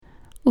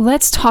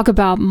let's talk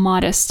about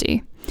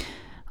modesty.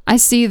 I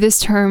see this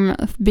term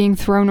being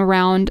thrown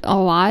around a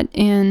lot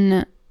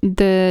in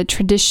the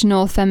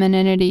traditional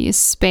femininity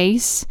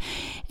space,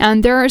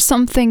 and there are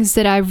some things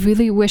that I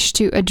really wish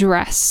to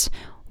address.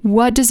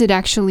 What does it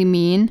actually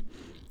mean?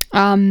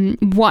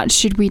 What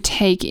should we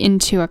take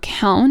into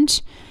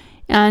account?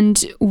 And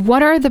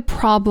what are the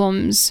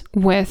problems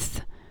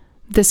with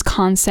this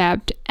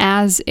concept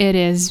as it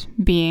is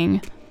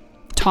being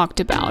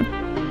talked about?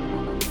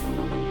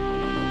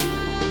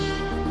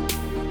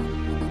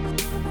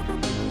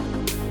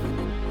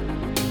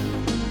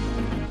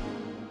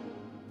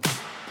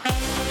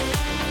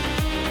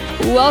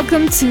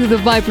 Welcome to the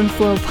Vibrant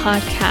Flow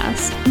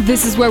podcast.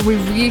 This is where we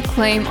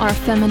reclaim our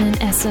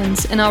feminine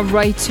essence and our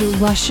right to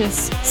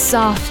luscious,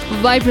 soft,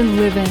 vibrant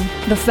living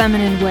the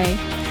feminine way.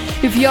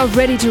 If you are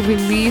ready to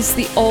release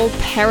the old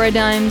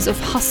paradigms of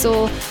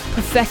hustle,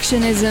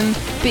 perfectionism,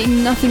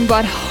 being nothing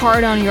but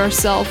hard on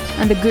yourself,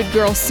 and the good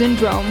girl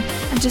syndrome,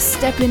 and just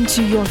step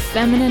into your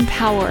feminine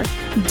power,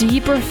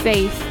 deeper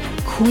faith,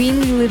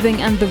 queenly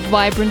living, and the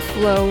vibrant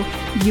flow,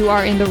 you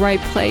are in the right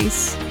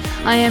place.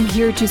 I am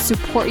here to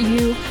support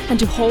you and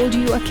to hold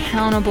you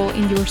accountable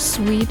in your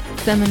sweet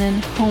feminine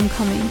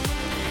homecoming.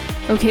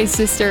 Okay,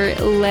 sister,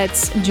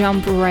 let's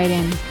jump right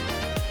in.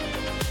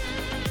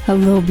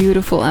 Hello,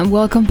 beautiful, and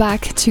welcome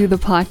back to the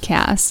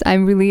podcast.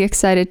 I'm really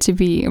excited to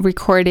be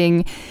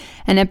recording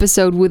an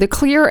episode with a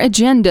clear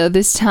agenda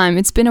this time.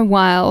 It's been a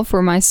while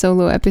for my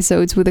solo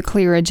episodes with a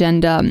clear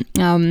agenda.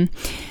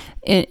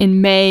 In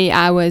May,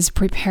 I was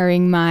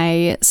preparing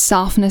my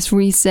softness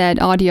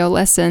reset audio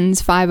lessons,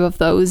 5 of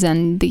those,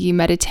 and the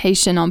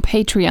meditation on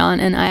Patreon,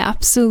 and I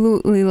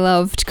absolutely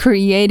loved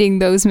creating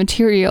those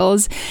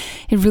materials.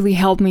 It really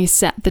helped me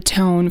set the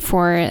tone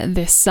for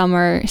this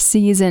summer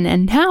season,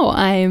 and now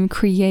I'm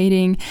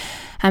preparing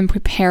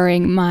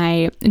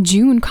my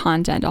June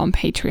content on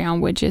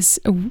Patreon, which is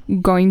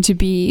going to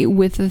be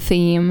with the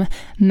theme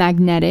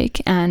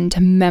magnetic and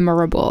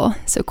memorable,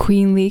 so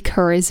queenly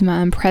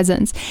charisma and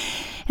presence.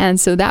 And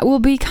so that will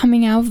be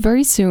coming out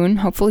very soon,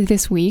 hopefully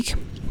this week.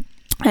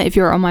 If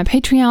you're on my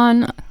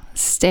Patreon,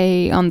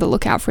 stay on the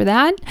lookout for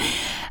that.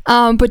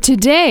 But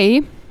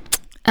today,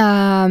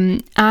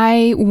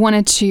 I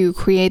wanted to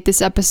create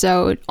this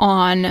episode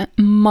on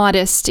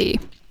modesty.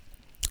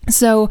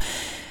 So,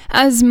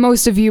 as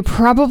most of you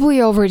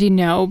probably already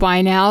know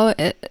by now,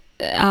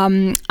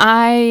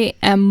 I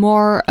am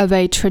more of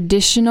a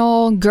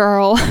traditional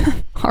girl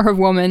or a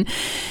woman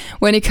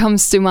when it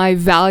comes to my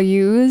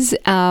values,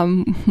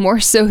 more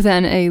so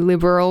than a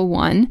liberal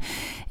one.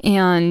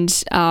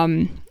 And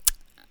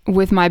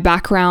with my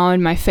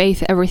background, my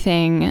faith,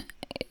 everything,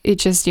 it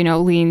just,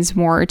 leans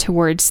more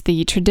towards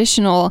the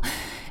traditional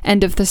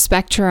end of the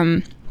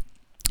spectrum.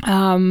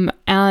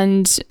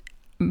 And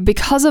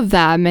because of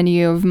that,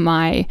 many of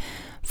my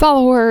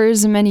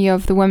followers, many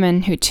of the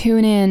women who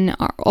tune in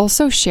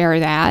also share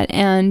that.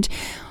 And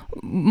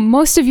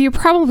most of you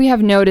probably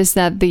have noticed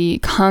that the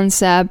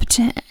concept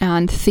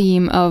and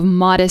theme of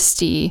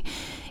modesty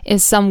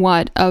is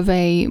somewhat of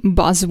a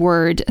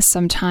buzzword,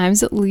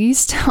 sometimes at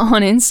least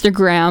on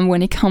Instagram,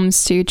 when it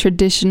comes to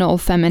traditional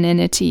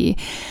femininity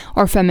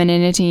or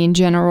femininity in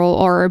general,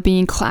 or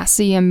being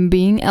classy and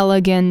being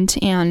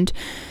elegant and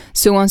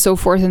so on and so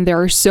forth. And there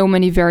are so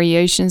many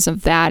variations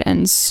of that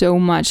and so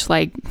much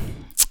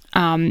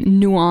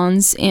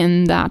nuance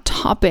in that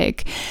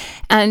topic.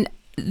 And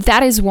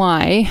that is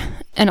why,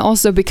 and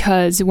also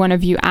because one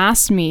of you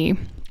asked me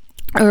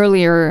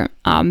earlier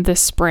this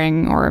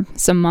spring or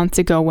some months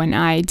ago when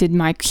I did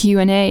my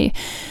Q&A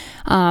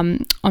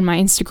on my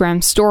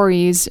Instagram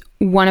stories,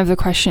 one of the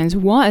questions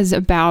was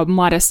about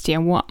modesty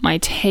and what my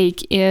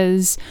take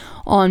is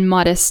on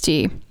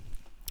modesty.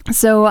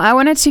 So I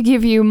wanted to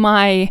give you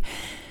my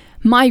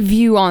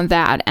view on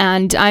that,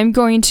 and I'm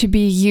going to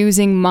be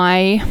using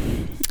my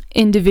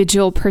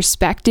individual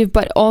perspective,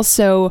 but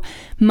also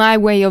my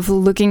way of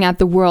looking at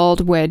the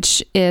world,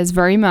 which is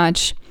very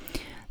much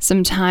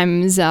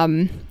sometimes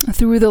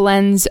through the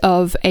lens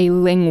of a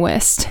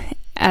linguist,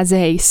 as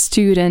a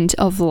student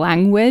of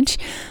language,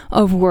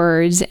 of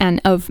words,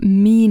 and of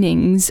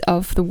meanings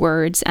of the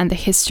words and the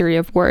history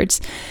of words.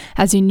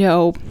 As you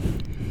know,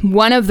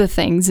 one of the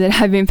things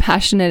that I've been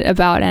passionate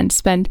about and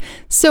spent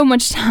so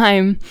much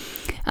time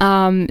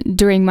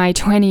during my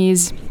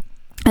 20s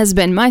has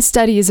been my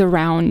studies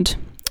around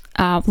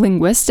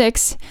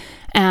linguistics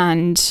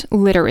and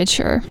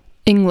literature,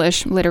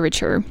 English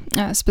literature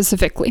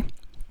specifically.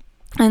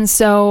 And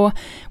so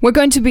we're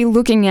going to be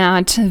looking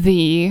at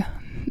the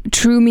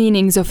true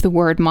meanings of the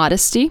word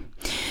modesty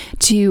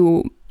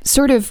to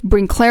sort of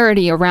bring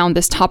clarity around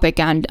this topic.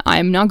 And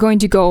I'm not going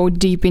to go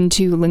deep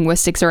into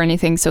linguistics or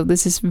anything, so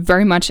this is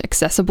very much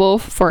accessible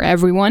for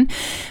everyone.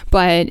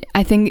 But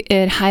I think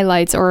it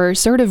highlights or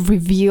sort of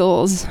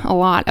reveals a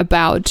lot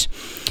about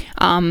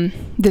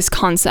this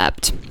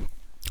concept.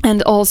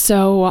 And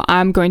also,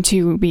 I'm going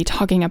to be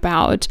talking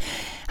about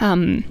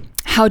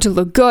how to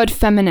look good,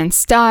 feminine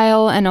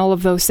style, and all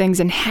of those things,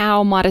 and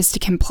how modesty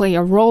can play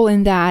a role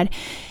in that.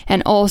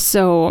 And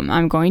also,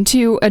 I'm going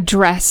to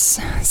address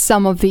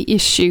some of the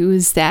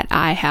issues that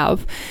I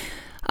have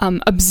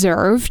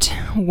observed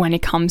when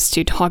it comes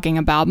to talking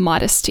about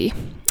modesty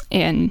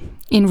in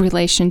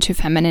relation to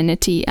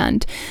femininity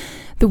and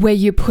the way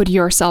you put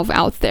yourself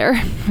out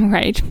there,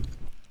 right?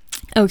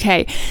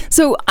 Okay,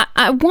 so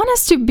I want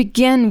us to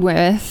begin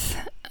with,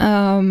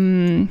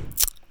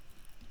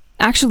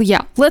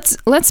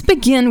 let's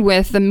begin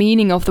with the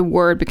meaning of the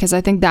word, because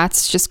I think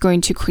that's just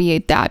going to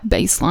create that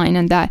baseline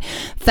and that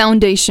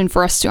foundation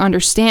for us to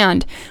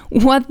understand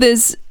what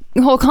this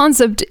whole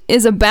concept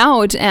is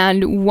about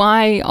and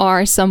why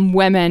are some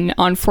women,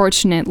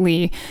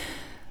 unfortunately,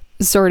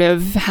 sort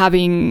of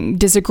having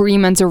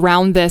disagreements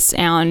around this,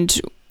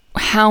 and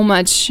how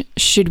much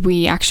should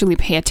we actually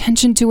pay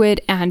attention to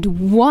it,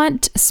 and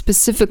what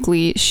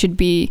specifically should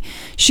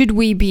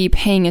we be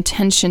paying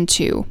attention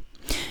to,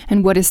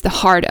 and what is the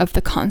heart of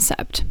the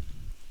concept,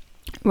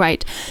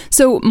 right?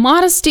 So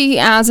modesty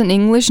as an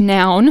English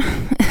noun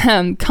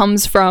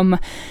comes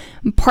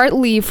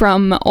partly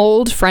from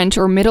Old French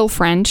or Middle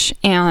French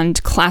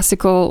and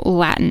Classical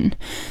Latin.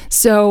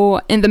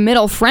 So in the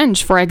Middle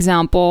French, for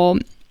example,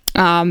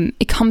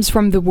 it comes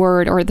from the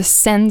word, or the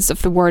sense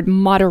of the word,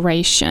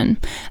 moderation,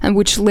 and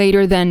which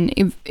later then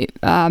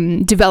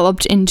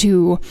developed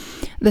into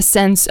the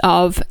sense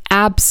of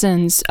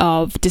absence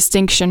of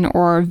distinction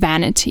or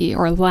vanity,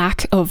 or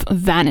lack of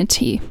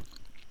vanity,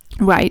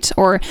 right?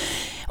 Or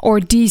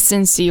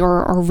decency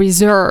or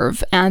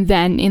reserve. And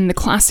then in the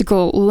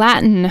Classical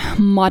Latin,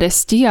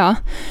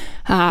 modestia,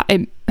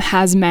 it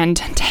has meant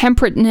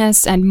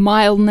temperateness and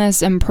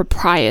mildness and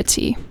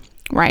propriety,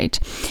 right?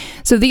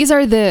 So these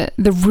are the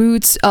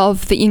roots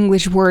of the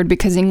English word,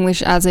 because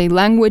English as a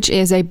language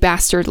is a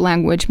bastard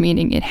language,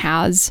 meaning it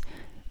has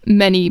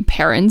many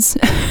parents,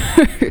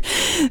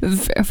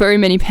 very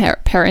many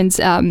parents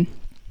and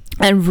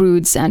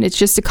roots, and it's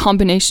just a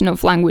combination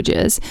of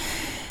languages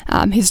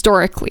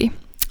historically,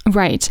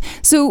 right?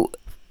 So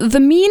the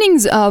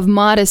meanings of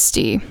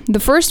modesty, the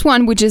first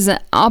one, which is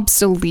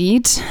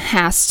obsolete,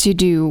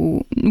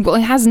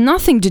 it has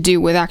nothing to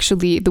do with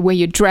actually the way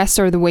you dress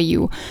or the way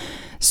you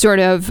sort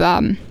of,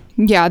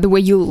 the way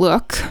you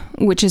look,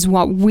 which is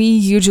what we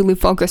usually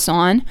focus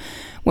on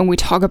when we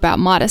talk about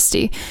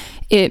modesty.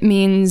 It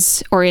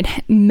means, or it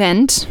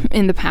meant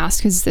in the past,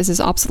 because this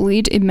is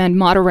obsolete, it meant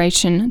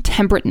moderation,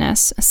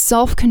 temperateness,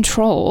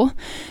 self-control,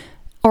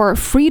 or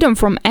freedom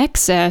from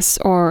excess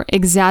or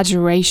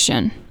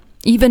exaggeration,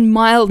 even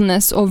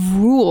mildness of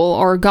rule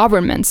or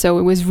government. So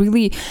it was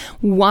really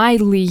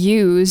widely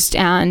used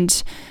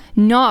and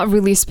not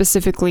really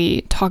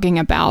specifically talking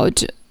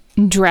about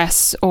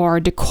dress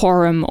or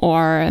decorum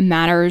or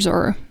manners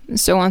or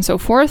so on and so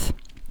forth.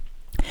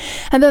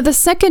 And then the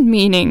second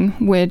meaning,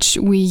 which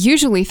we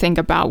usually think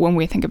about when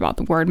we think about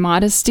the word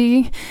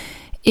modesty,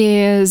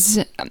 is,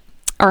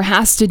 or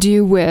has to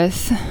do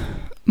with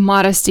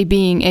modesty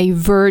being a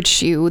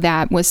virtue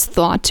that was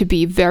thought to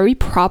be very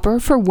proper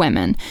for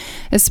women,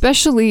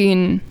 especially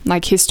in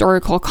like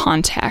historical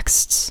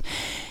contexts.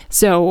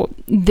 So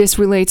this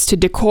relates to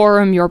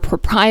decorum, your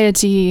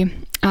propriety.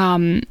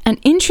 And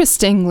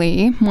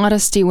interestingly,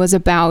 modesty was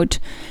about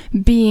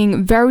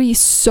being very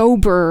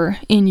sober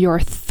in your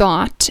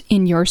thought,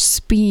 in your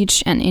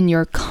speech, and in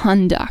your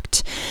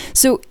conduct.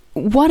 So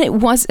what it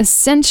was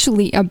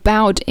essentially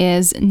about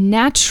is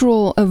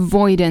natural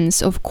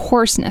avoidance of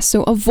coarseness.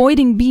 So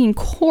avoiding being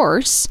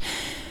coarse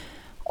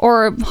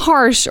or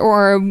harsh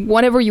or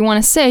whatever you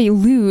want to say,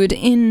 lewd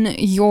in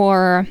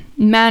your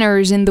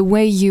manners, in the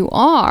way you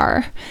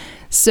are.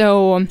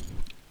 So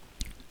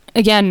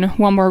again,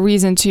 one more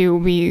reason to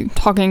be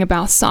talking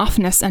about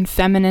softness and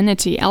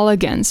femininity,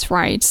 elegance,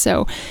 right?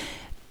 So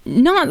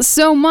not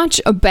so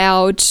much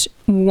about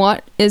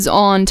what is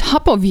on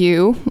top of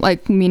you,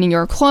 like meaning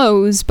your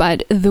clothes,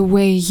 but the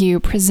way you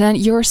present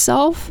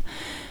yourself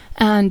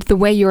and the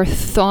way your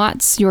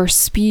thoughts, your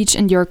speech,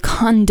 and your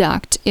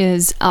conduct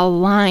is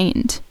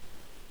aligned.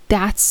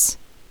 That's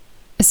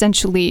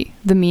essentially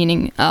the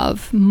meaning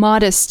of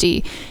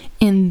modesty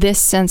in this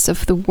sense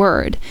of the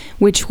word,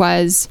 which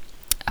was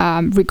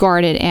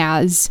regarded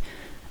as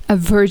a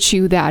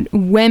virtue that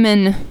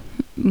women,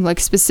 like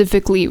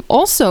specifically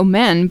also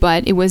men,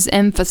 but it was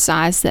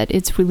emphasized that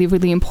it's really,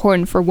 really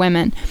important for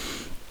women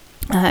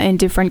in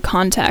different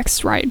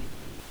contexts, right?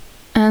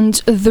 And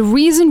the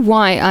reason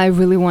why I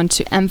really want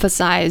to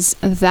emphasize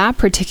that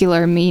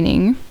particular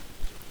meaning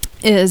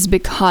is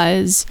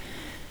because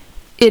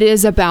it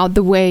is about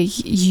the way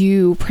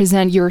you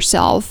present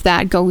yourself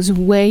that goes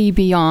way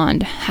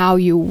beyond how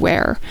you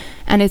wear.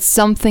 And it's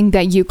something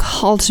that you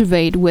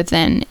cultivate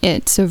within.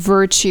 It's a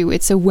virtue.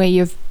 It's a way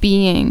of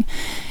being.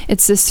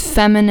 It's this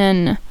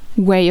feminine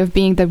way of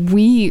being that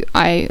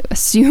I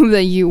assume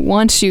that you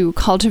want to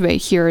cultivate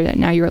here, that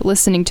now you're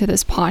listening to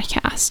this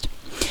podcast.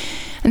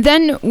 And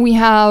then we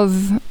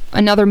have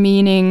another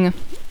meaning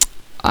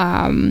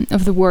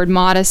of the word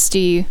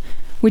modesty,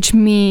 which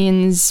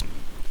means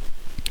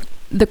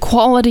the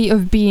quality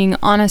of being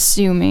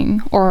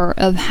unassuming or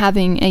of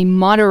having a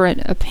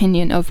moderate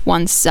opinion of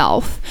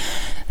oneself.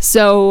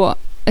 So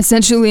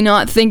essentially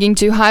not thinking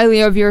too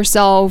highly of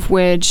yourself,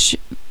 which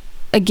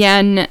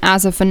again,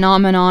 as a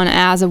phenomenon,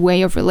 as a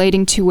way of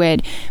relating to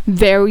it,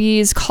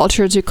 varies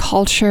culture to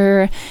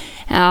culture.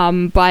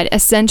 But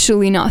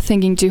essentially not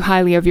thinking too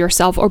highly of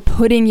yourself or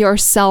putting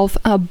yourself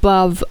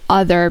above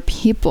other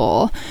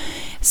people.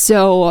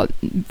 So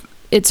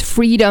it's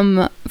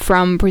freedom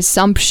from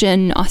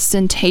presumption,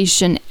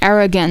 ostentation,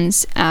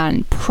 arrogance,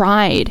 and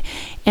pride.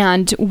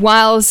 And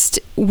whilst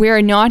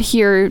we're not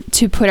here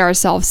to put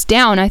ourselves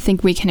down, I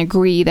think we can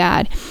agree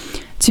that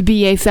to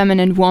be a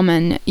feminine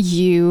woman,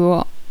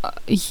 you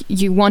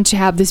want to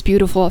have this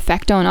beautiful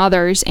effect on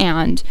others,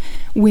 and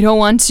we don't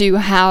want to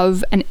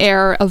have an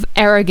air of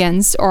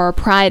arrogance or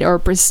pride or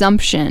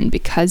presumption,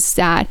 because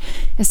that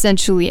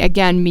essentially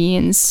again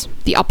means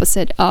the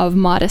opposite of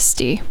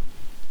modesty,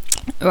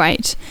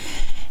 right?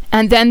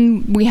 And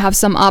then we have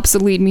some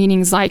obsolete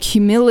meanings like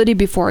humility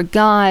before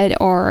God,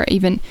 or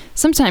even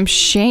sometimes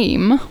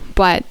shame,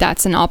 but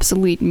that's an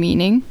obsolete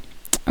meaning,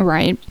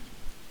 right?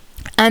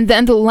 And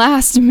then the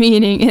last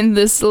meaning in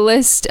this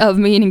list of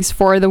meanings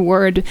for the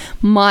word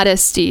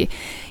modesty,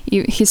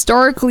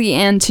 historically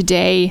and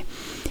today,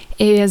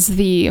 is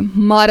the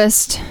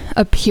modest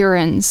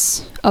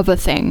appearance of a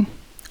thing,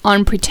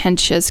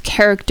 unpretentious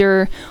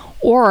character,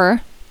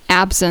 or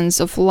absence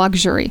of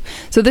luxury.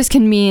 So this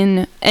can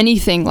mean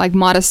anything, like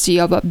modesty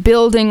of a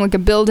building, like a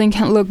building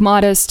can look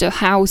modest, a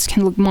house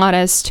can look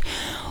modest,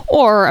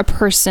 or a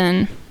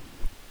person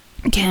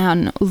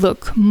can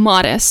look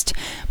modest.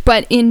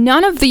 But in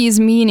none of these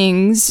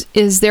meanings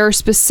is there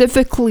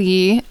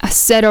specifically a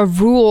set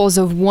of rules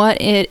of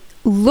what it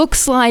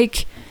looks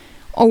like,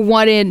 or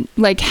what it,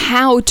 like,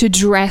 how to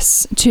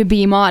dress to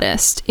be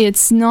modest.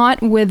 It's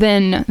not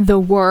within the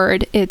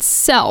word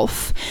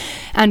itself.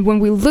 And when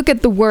we look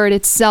at the word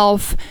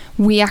itself,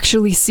 we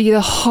actually see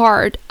the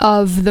heart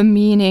of the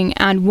meaning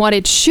and what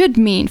it should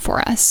mean for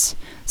us.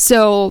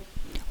 So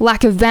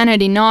lack of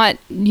vanity, not,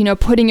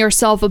 putting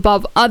yourself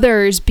above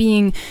others,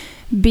 being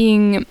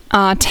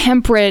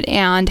temperate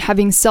and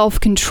having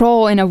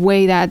self-control in a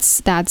way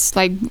that's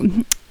like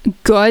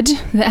good,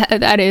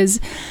 that is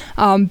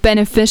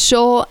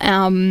beneficial,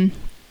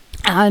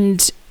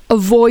 and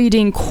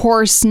avoiding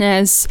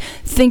coarseness,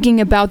 thinking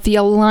about the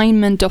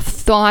alignment of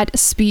thought,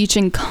 speech,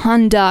 and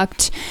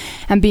conduct,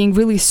 and being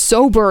really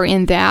sober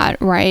in that,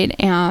 right?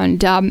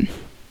 And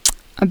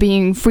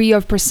being free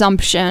of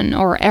presumption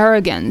or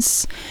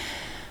arrogance.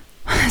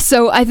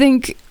 So I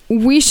think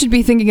we should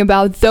be thinking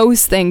about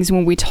those things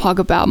when we talk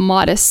about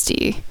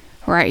modesty,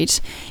 right?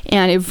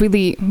 And it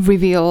really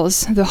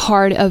reveals the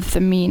heart of the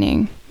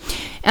meaning.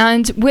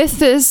 And with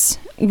this,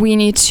 we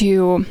need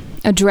to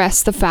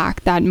address the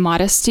fact that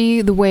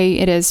modesty, the way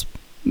it is,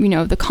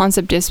 the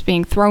concept is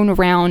being thrown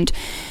around,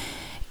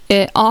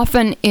 it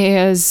often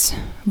is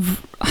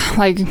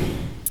like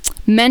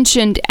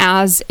mentioned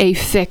as a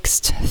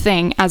fixed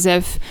thing, as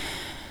if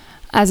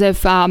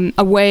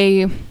a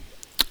way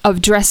of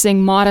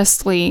dressing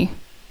modestly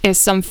is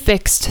some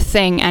fixed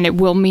thing and it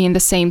will mean the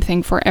same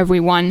thing for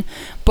everyone.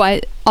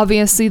 But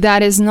obviously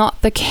that is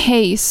not the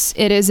case.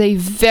 It is a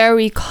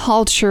very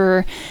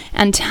culture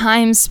and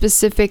time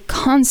specific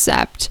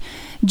concept,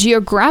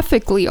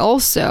 geographically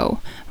also,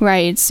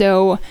 right?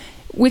 So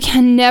we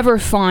can never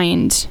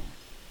find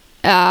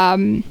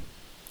a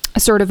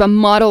sort of a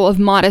model of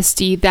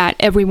modesty that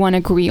everyone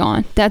agree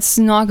on. That's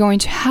not going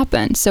to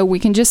happen. So we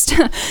can just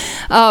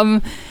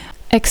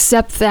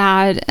accept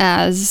that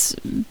as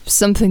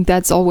something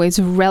that's always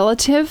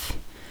relative,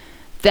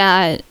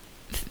 that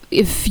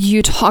if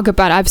you talk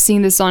about, I've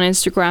seen this on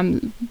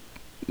Instagram,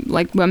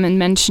 like women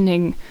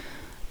mentioning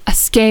a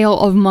scale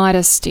of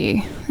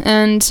modesty,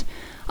 and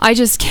I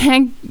just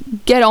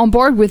can't get on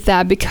board with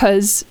that,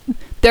 because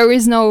there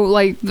is no,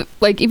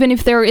 like even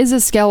if there is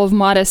a scale of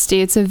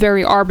modesty, it's a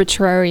very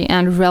arbitrary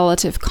and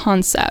relative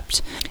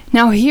concept.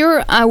 Now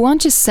here I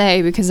want to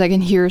say, because I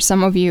can hear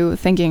some of you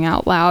thinking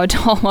out loud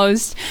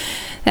almost,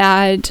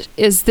 that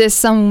is this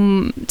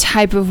some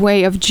type of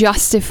way of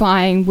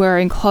justifying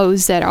wearing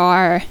clothes that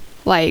are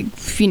like,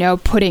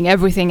 putting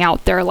everything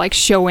out there, like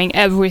showing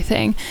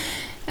everything?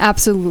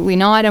 Absolutely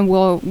not, and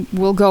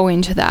we'll go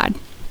into that.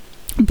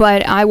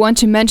 But I want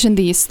to mention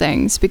these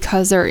things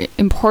because they're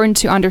important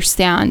to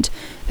understand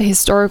the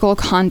historical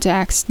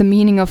context, the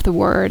meaning of the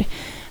word,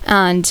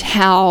 and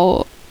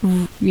how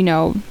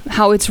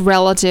it's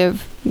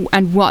relative,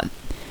 and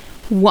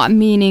what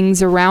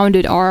meanings around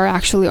it are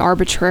actually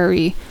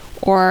arbitrary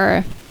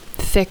or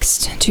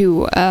fixed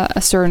to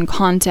a certain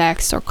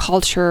context or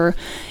culture.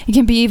 It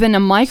can be even a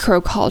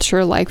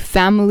microculture, like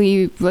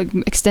family, like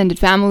extended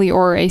family,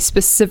 or a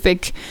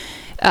specific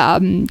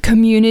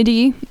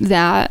community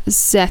that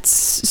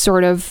sets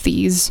sort of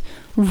these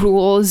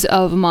rules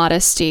of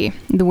modesty,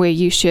 the way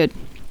you should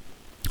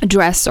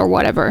dress or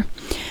whatever.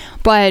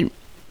 But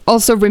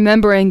also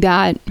remembering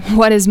that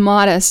what is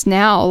modest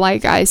now,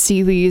 like I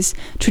see these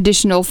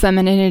traditional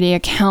femininity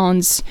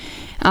accounts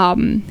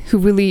who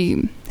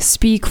really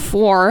speak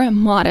for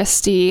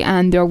modesty,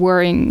 and they're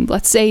wearing,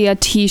 let's say, a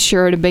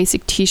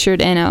basic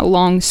t-shirt and a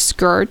long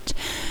skirt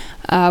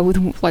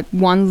with like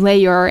one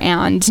layer,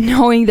 and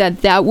knowing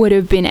that would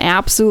have been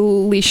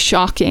absolutely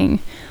shocking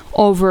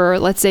over,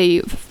 let's say,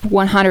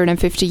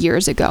 150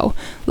 years ago.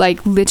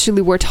 Like,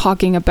 literally, we're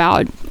talking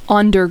about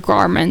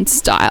undergarment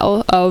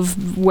style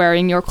of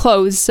wearing your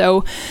clothes.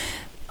 So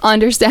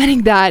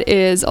understanding that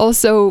is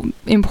also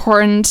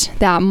important,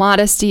 that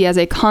modesty as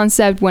a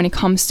concept when it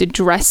comes to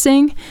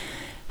dressing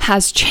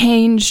has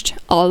changed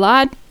a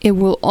lot. It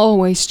will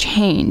always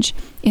change.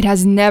 It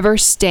has never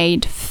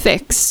stayed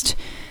fixed.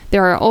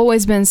 There have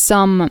always been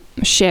some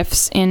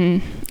shifts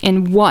in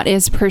what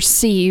is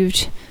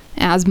perceived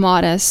as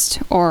modest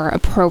or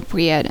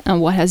appropriate and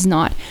what has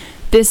not.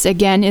 This,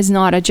 again, is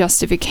not a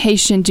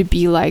justification to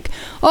be like,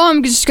 oh,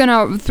 I'm just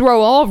gonna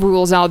throw all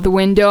rules out the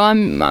window.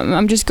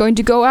 I'm just going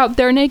to go out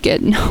there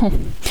naked. No.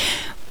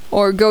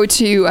 Or go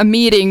to a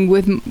meeting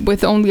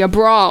with only a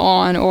bra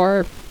on,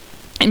 or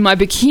in my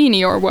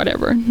bikini or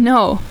whatever.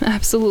 No,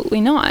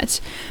 absolutely not.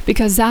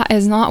 Because that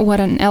is not what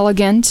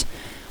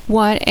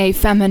what a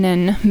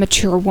feminine,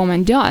 mature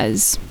woman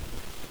does.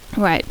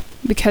 Right.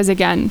 Because,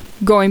 again,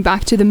 going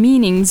back to the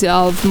meanings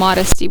of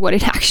modesty, what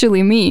it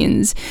actually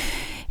means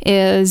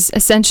is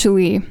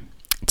essentially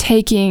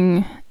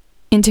taking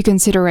into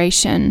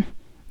consideration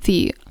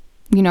the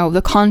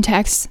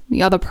context,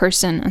 the other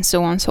person, and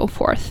so on and so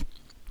forth.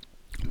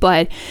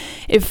 But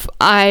if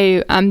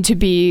I am to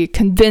be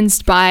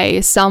convinced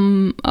by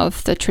some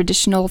of the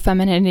traditional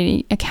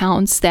femininity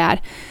accounts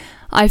that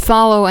I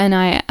follow and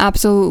I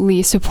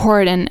absolutely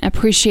support and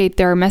appreciate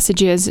their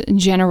messages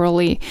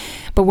generally,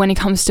 but when it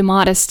comes to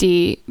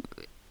modesty,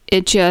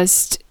 it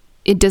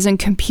doesn't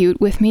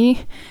compute with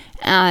me,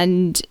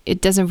 and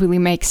it doesn't really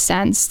make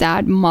sense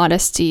that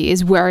modesty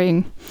is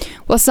wearing,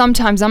 well,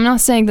 sometimes. I'm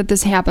not saying that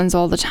this happens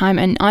all the time,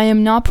 and I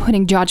am not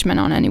putting judgment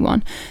on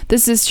anyone.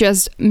 This is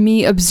just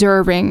me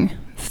observing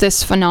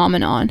this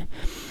phenomenon.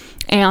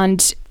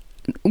 And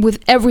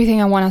with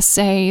everything, I want to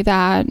say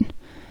that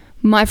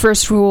my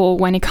first rule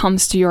when it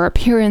comes to your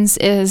appearance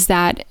is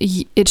that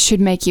it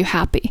should make you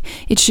happy.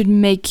 It should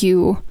make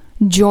you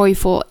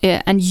joyful,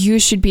 and you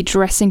should be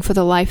dressing for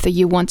the life that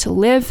you want to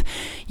live.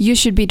 You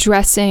should be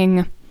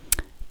dressing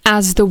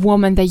as the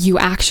woman that you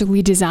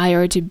actually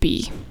desire to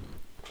be.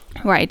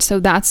 Right, so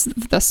that's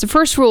the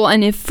first rule.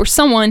 And if for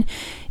someone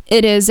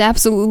it is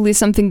absolutely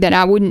something that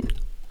I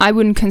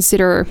wouldn't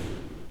consider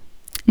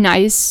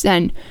nice,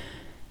 and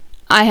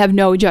I have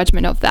no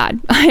judgment of that.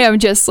 I am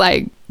just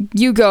like,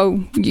 you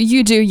go,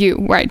 you do you,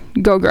 right?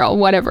 Go girl,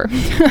 whatever.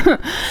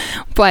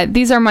 But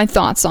these are my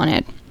thoughts on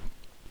it.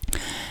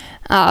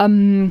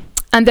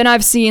 And then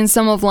I've seen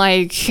some of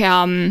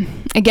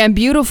again,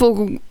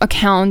 beautiful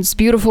accounts,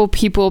 beautiful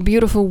people,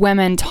 beautiful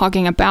women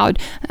talking about,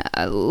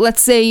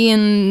 let's say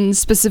in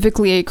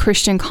specifically a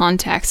Christian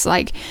context,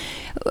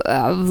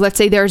 let's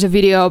say there's a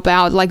video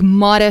about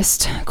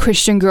modest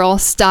Christian girl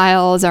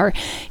styles, or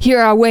here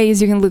are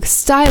ways you can look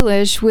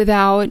stylish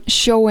without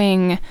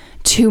showing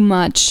too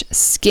much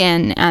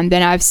skin. And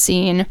then I've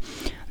seen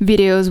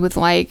videos with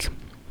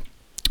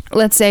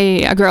let's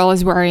say a girl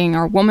is wearing,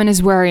 or a woman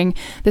is wearing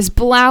this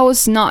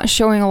blouse, not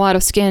showing a lot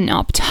of skin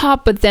up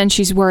top, but then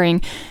she's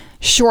wearing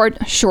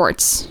short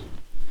shorts.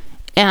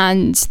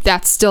 And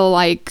that's still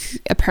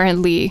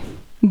apparently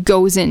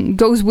goes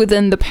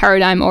within the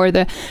paradigm or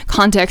the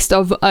context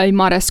of a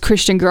modest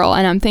Christian girl.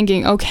 And I'm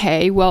thinking,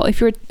 okay, well, if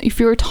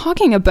you're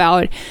talking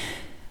about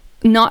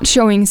not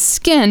showing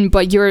skin,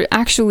 but you're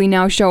actually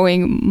now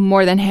showing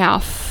more than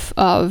half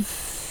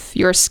of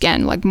your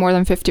skin, more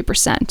than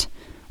 50%.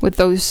 With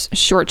those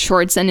short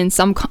shorts, and in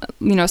some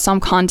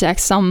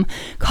contexts, some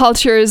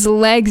cultures,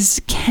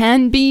 legs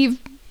can be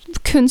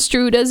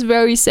construed as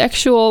very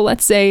sexual.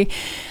 Let's say,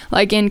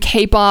 in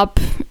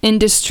K-pop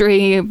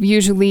industry,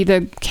 usually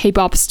the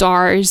K-pop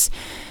stars,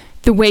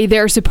 the way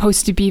they're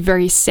supposed to be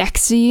very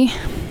sexy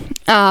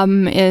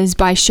is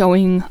by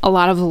showing a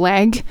lot of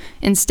leg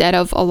instead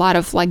of a lot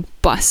of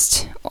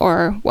bust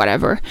or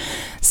whatever.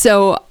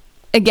 So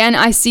again,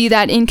 I see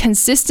that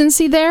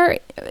inconsistency there.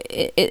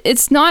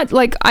 It's not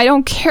I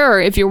don't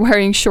care if you're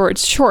wearing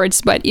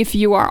shorts, but if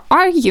you are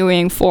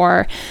arguing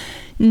for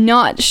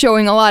not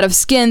showing a lot of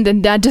skin,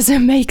 then that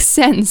doesn't make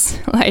sense,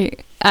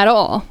 at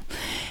all.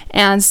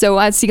 And so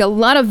I see a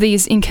lot of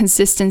these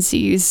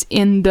inconsistencies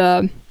in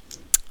the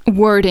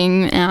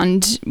wording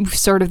and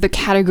sort of the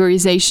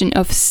categorization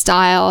of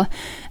style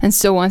and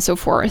so on and so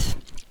forth.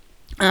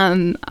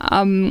 And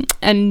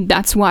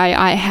that's why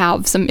I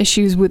have some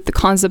issues with the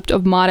concept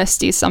of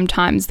modesty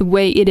sometimes, the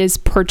way it is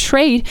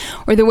portrayed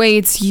or the way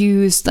it's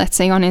used, let's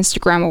say on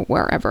Instagram or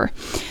wherever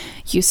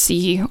you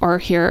see or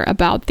hear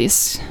about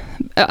this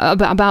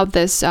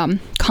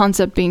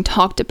concept being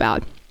talked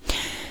about.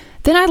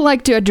 Then I'd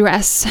like to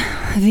address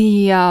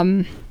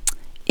the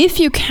if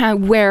you can't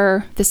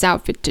wear this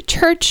outfit to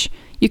church,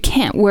 you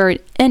can't wear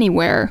it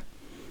anywhere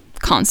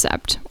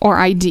concept or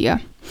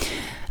idea.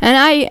 And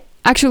I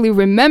actually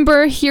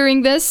remember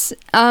hearing this,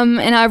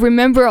 and I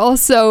remember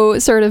also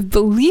sort of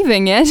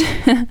believing it.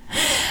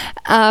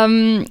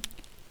 And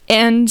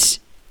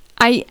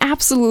I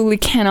absolutely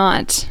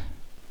cannot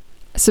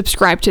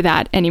subscribe to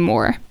that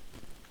anymore.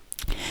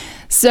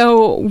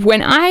 So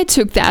when I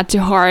took that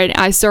to heart,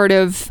 I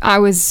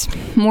was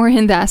more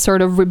in that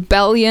sort of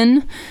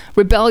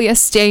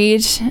rebellious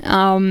stage.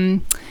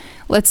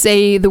 Let's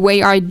say the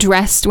way I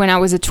dressed when I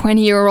was a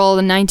 20-year-old,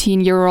 a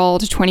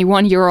 19-year-old, a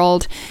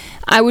 21-year-old,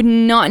 I would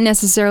not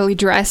necessarily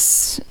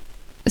dress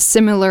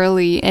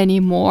similarly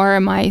anymore.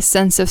 My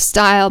sense of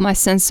style, my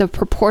sense of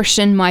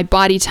proportion, my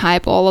body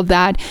type, all of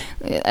that,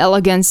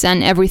 elegance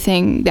and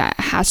everything that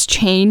has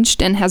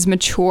changed and has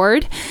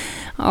matured.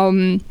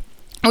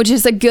 Which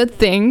is a good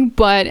thing,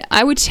 but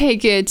I would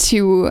take it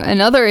to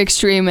another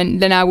extreme,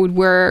 and then I would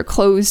wear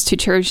clothes to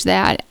church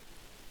that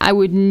I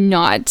would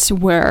not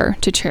wear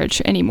to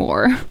church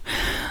anymore,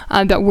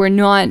 that were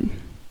not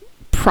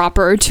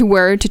proper to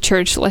wear to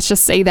church, let's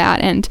just say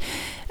that.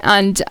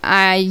 And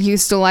I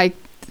used to like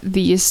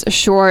these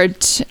short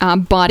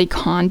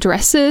bodycon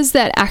dresses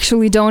that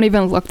actually don't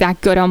even look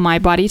that good on my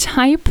body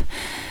type,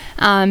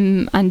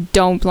 and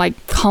don't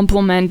like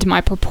complement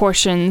my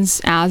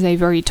proportions as a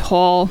very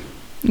tall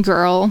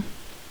girl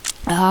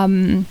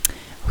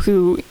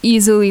who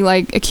easily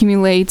like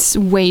accumulates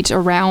weight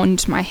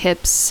around my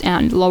hips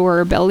and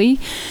lower belly.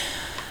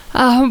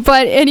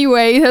 But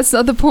anyway, that's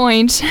not the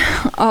point.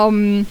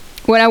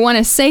 What I want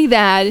to say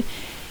that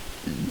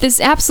this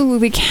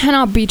absolutely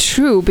cannot be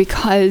true,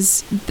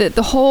 because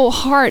the whole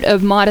heart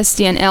of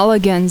modesty and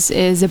elegance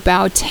is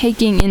about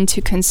taking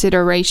into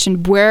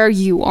consideration where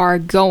you are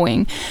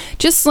going.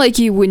 Just like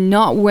you would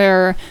not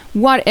wear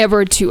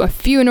whatever to a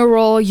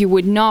funeral, you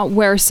would not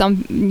wear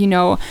some,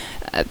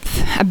 a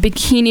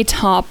bikini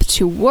top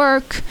to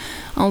work,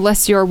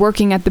 unless you're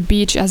working at the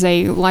beach as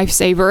a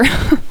lifesaver.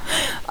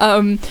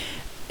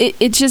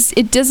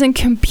 It doesn't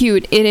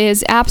compute. It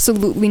is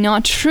absolutely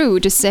not true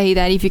to say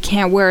that if you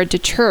can't wear it to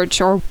church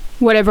or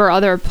whatever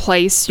other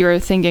place you're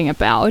thinking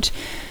about.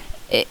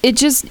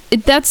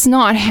 That's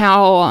not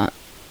how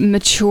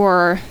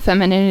mature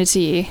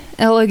femininity,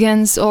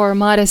 elegance, or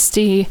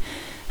modesty,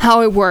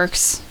 how it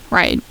works,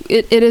 right?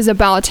 It is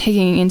about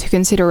taking into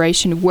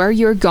consideration where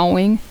you're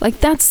going. Like,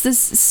 that's this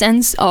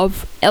sense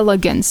of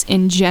elegance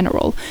in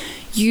general.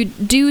 You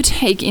do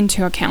take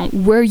into account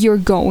where you're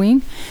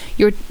going.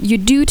 You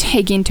do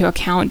take into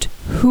account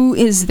who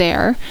is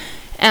there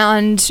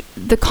and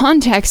the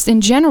context in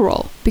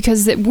general,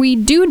 because we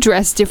do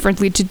dress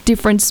differently to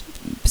different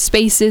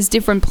spaces,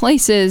 different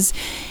places.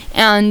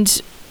 And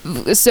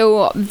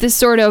so this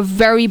sort of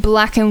very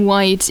black and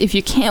white, if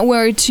you can't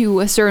wear it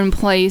to a certain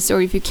place,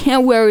 or if you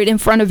can't wear it in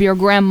front of your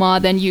grandma,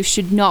 then you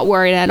should not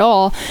wear it at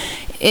all.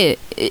 It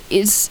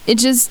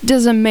just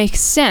doesn't make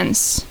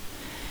sense.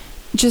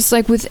 Just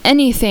like with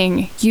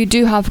anything, you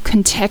do have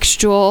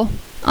contextual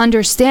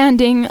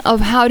understanding of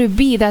how to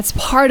be. That's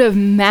part of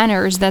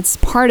manners. That's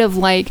part of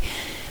like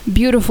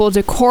beautiful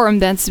decorum.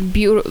 That's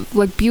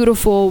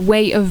beautiful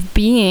way of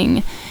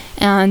being.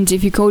 And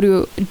if you go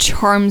to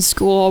charm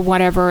school or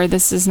whatever,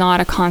 this is not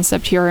a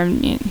concept here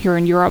in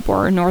Europe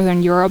or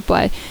Northern Europe,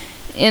 but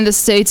in the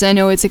States, I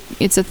know it's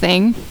a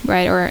thing,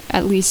 right? Or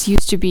at least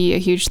used to be a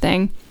huge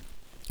thing.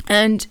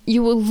 And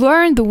you will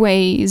learn the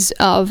ways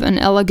of an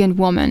elegant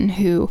woman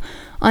who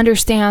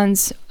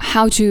understands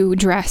how to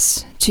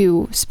dress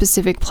to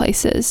specific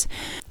places.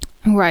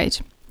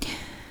 Right.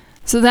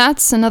 So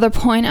that's another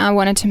point I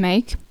wanted to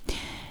make.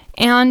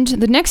 And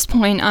the next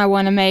point I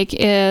want to make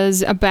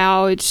is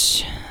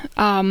about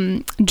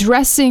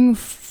dressing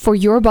for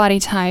your body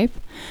type,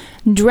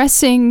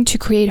 dressing to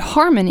create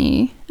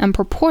harmony and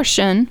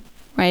proportion,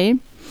 right?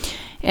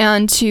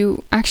 And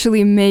to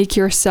actually make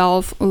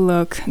yourself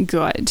look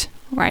good.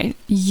 Right,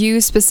 you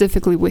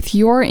specifically with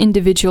your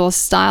individual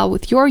style,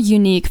 with your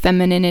unique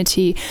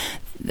femininity,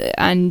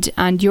 and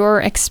your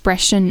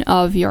expression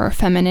of your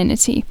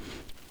femininity.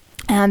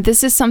 And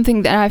this is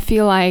something that I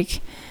feel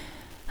like,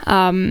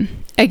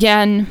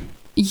 again,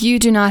 you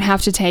do not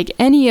have to take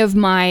any of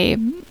my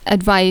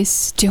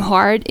advice to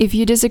heart. If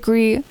you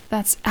disagree,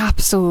 that's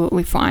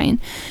absolutely fine.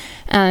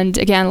 And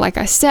again, like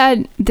I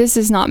said, this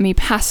is not me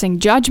passing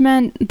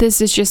judgment.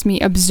 This is just me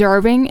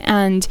observing.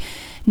 And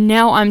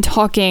now I'm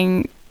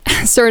talking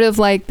sort of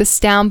like the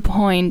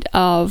standpoint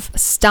of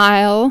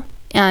style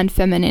and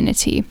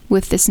femininity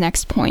with this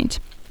next point.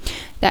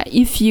 That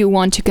if you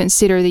want to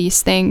consider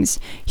these things,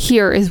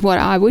 here is what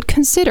I would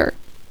consider.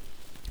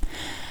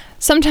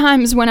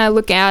 Sometimes when I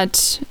look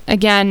at,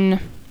 again,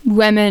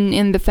 women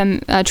in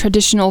the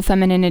traditional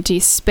femininity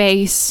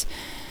space,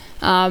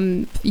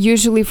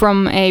 usually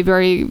from a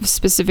very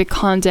specific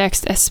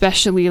context,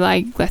 especially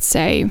like, let's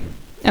say,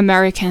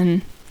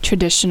 American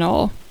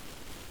traditional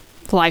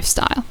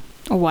lifestyle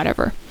or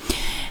whatever.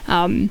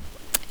 And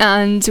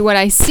what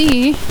I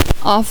see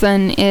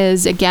often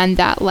is, again,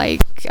 that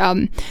like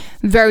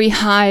very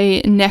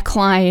high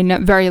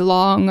neckline, very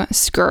long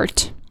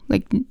skirt,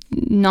 like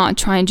not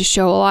trying to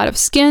show a lot of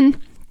skin.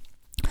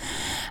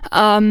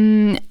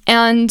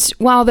 And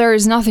while there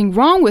is nothing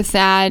wrong with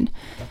that,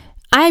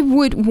 I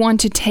would want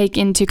to take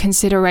into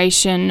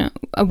consideration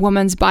a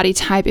woman's body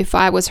type if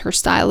I was her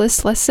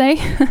stylist, let's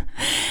say.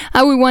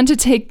 I would want to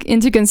take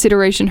into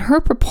consideration her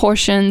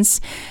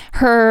proportions,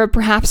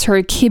 perhaps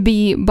her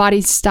Kibbe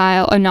body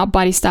style, or not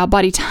body style,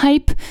 body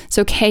type,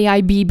 so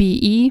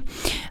Kibbe.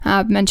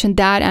 I've mentioned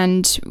that,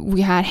 and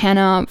we had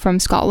Hannah from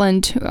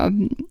Scotland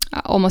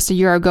almost a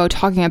year ago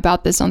talking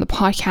about this on the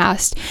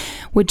podcast,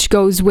 which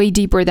goes way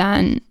deeper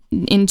into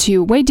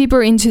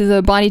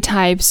the body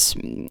types,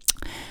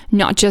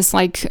 not just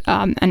like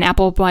an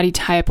apple body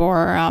type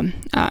or an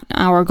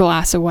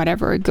hourglass or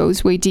whatever. It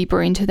goes way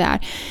deeper into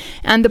that.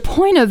 And the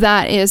point of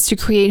that is to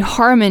create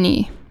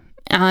harmony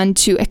and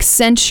to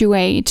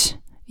accentuate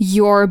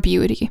your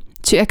beauty,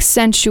 to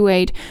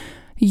accentuate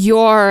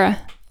your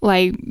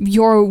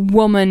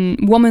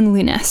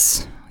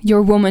womanliness,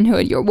 your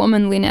womanhood, your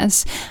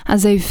womanliness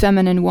as a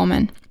feminine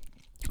woman.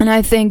 And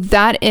I think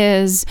that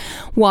is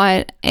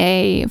what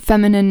a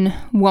feminine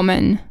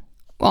woman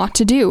ought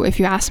to do, if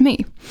you ask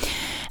me.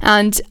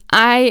 And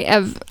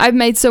I've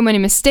made so many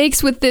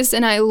mistakes with this,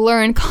 and I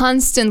learn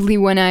constantly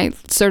when I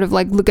sort of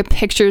like look at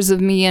pictures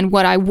of me and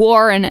what I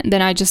wore, and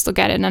then I just look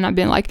at it and I've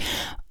been like,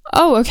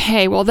 oh,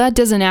 okay, well, that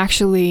doesn't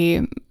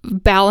actually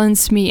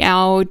balance me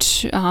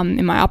out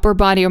in my upper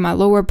body or my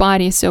lower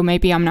body, so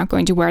maybe I'm not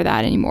going to wear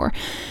that anymore.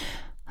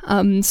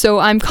 So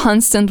I'm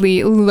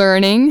constantly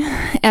learning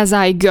as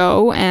I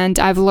go, and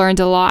I've learned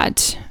a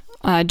lot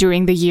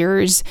during the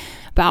years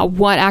about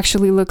what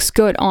actually looks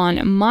good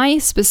on my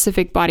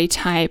specific body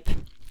type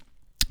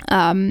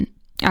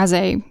as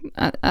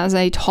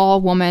a tall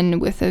woman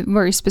with a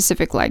very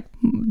specific like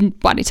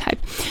body type,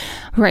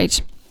 right?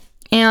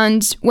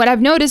 And what I've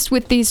noticed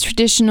with these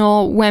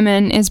traditional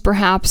women is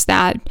perhaps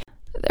that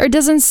there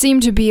doesn't seem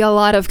to be a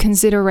lot of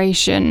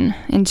consideration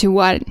into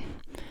what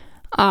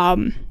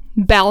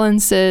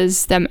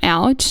balances them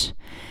out.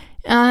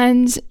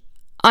 And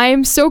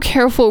I'm so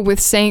careful with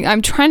saying,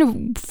 I'm trying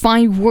to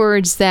find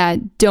words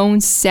that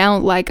don't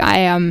sound like I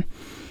am,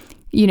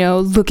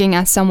 looking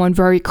at someone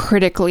very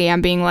critically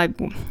and being like,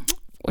 well,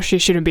 she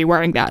shouldn't be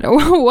wearing that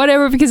or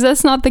whatever, because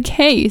that's not the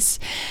case.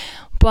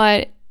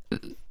 But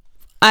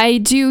I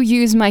do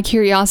use my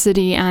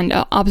curiosity and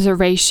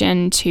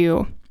observation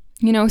to,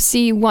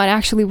 see what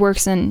actually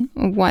works and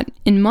what,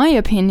 in my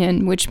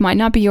opinion, which might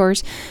not be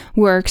yours,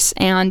 works.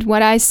 And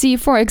what I see,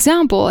 for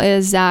example,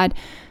 is that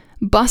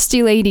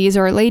busty ladies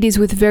or ladies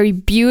with very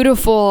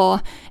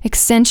beautiful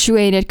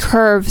accentuated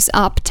curves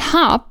up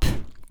top,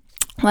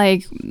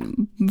 like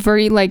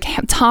very like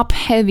top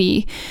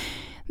heavy,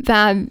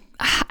 that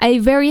a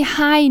very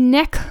high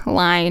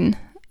neckline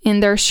in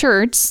their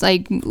shirts,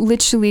 like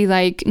literally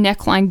like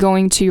neckline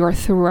going to your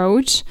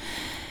throat,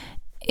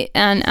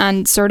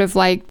 and sort of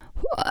like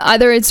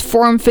either it's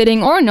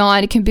form-fitting or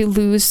not, it can be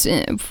loose,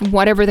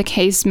 whatever the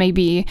case may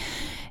be.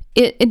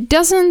 It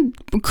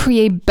doesn't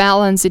create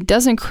balance, it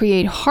doesn't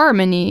create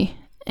harmony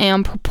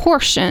and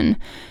proportion,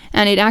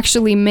 and it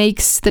actually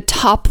makes the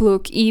top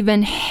look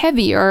even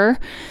heavier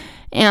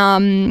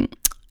in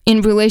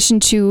relation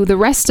to the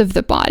rest of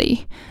the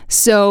body.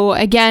 So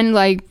again,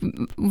 like,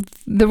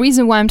 the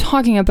reason why I'm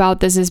talking about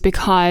this is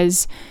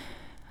because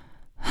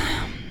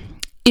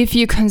if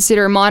you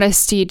consider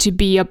modesty to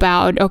be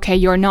about, okay,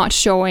 you're not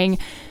showing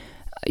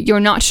your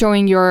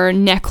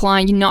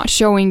neckline, you're not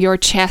showing your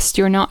chest,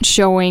 you're not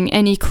showing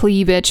any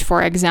cleavage,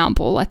 for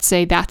example. Let's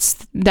say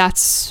that's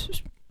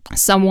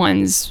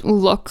someone's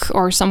look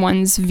or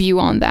someone's view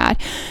on that,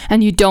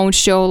 and you don't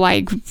show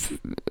like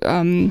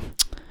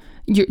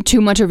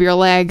too much of your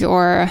leg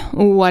or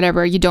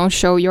whatever, you don't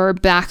show your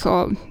back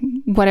or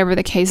whatever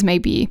the case may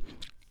be,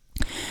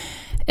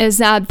 is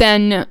that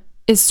then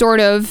it sort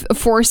of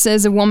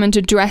forces a woman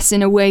to dress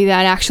in a way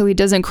that actually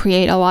doesn't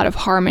create a lot of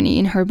harmony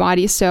in her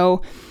body.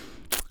 So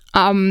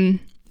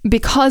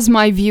because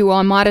my view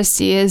on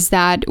modesty is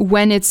that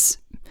when it's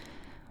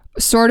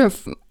sort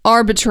of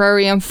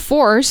arbitrary and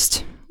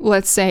forced,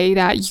 let's say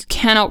that you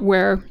cannot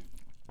wear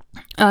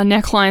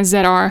necklines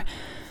that are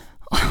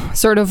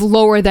sort of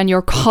lower than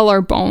your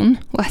collarbone,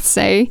 let's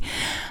say,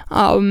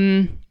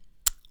 I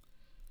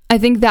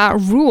think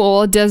that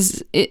rule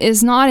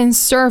is not in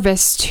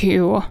service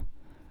to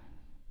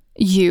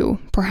you,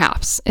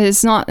 perhaps. It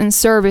is not in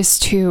service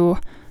to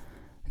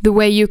the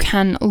way you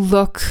can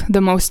look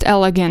the most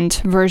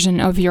elegant version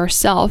of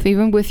yourself,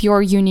 even with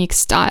your unique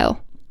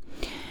style.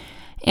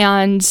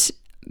 And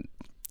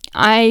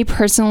I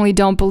personally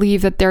don't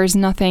believe that there is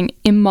nothing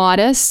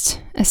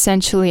immodest,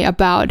 essentially,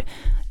 about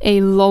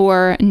a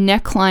lower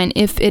neckline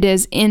if it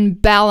is in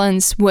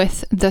balance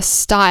with the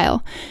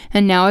style.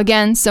 And now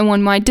again,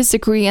 someone might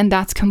disagree, and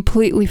that's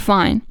completely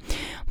fine.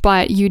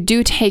 But you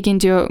do take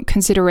into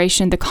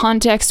consideration the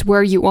context,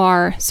 where you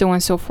are, so on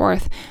and so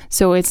forth.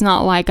 So it's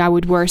not like I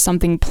would wear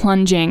something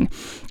plunging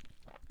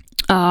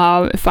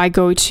if I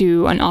go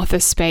to an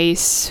office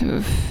space,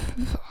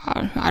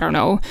 I don't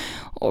know,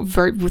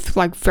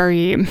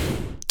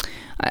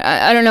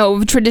 I don't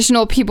know,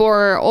 traditional people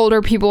or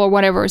older people or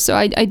whatever. So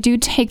I do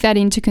take that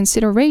into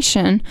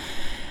consideration,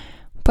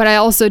 but I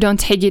also don't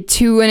take it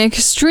to an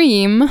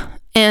extreme.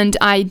 And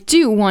I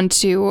do want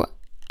to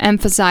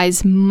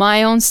emphasize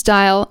my own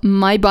style,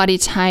 my body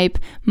type,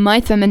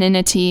 my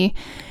femininity,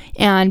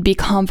 and be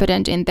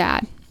confident in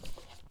that.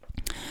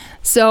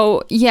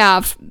 So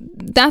yeah,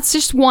 that's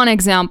just one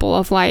example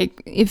of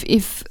like,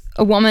 if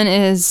a woman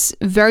is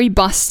very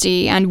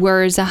busty and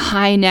wears a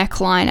high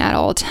neckline at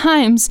all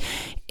times,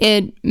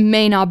 it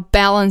may not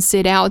balance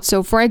it out.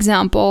 So for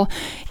example,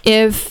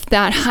 if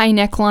that high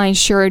neckline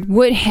shirt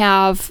would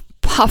have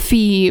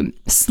puffy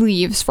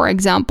sleeves, for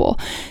example,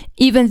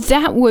 even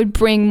that would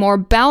bring more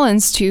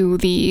balance to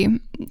the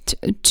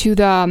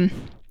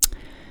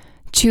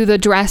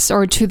dress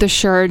or to the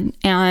shirt.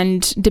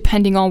 And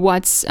depending on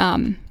what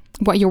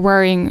you're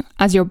wearing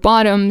as your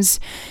bottoms,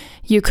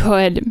 you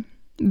could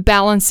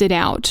balance it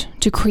out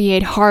to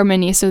create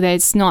harmony so that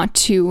it's not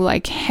too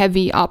like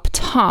heavy up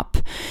top.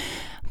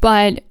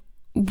 But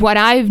what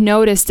I've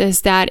noticed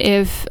is that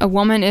if a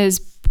woman is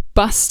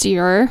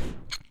bustier,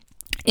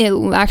 it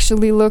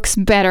actually looks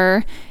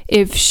better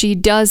if she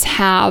does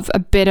have a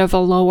bit of a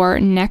lower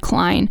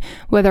neckline,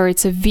 whether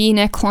it's a V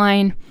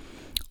neckline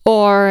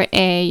or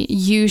a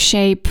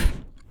U-shape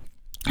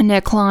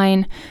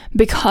neckline,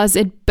 because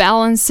it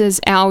balances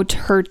out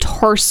her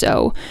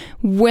torso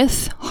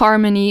with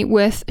harmony,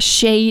 with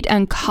shade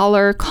and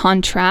color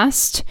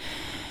contrast,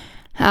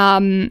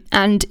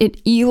 and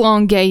it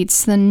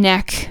elongates the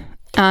neck.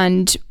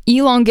 And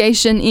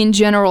elongation in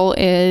general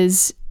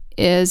is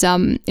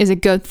a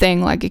good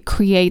thing. Like, it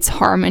creates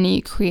harmony,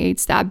 it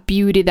creates that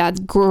beauty,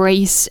 that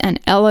grace and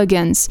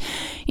elegance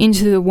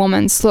into the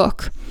woman's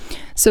look.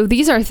 So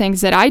these are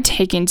things that I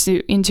take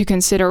into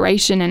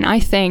consideration, and I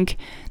think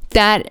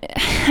that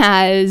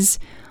has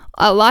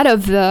a lot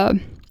of the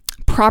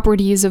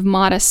properties of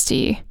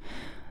modesty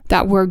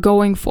that we're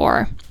going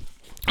for.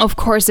 Of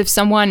course, if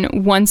someone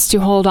wants to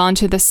hold on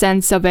to the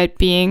sense of it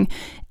being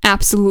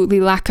absolutely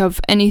lack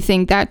of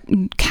anything that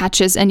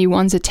catches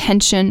anyone's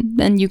attention,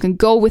 then you can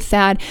go with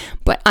that.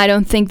 But I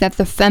don't think that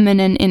the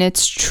feminine in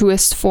its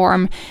truest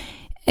form,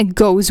 it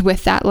goes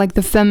with that. Like,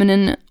 the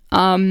feminine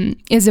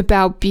is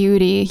about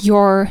beauty,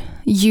 your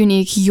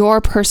unique,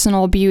 your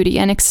personal beauty,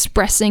 and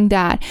expressing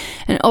that,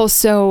 and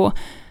also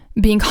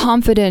being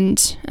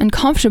confident and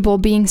comfortable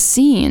being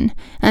seen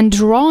and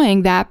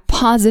drawing that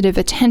positive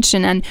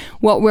attention. And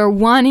what we're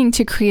wanting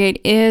to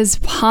create is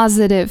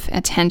positive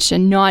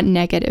attention, not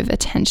negative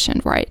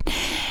attention, right?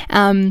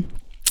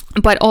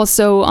 But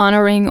also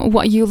honoring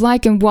what you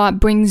like and what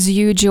brings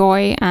you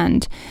joy,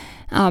 and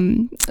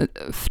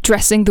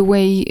dressing the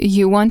way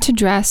you want to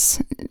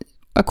dress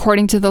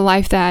according to the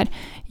life that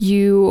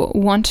you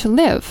want to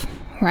live,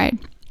 right?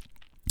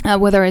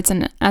 Whether it's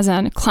as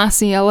a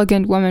classy,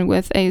 elegant woman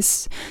with a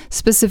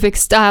specific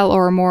style,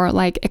 or more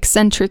like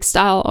eccentric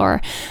style, or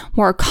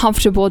more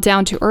comfortable,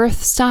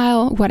 down-to-earth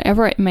style,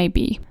 whatever it may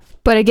be.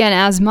 But again,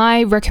 as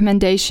my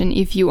recommendation,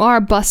 if you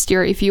are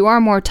bustier, if you are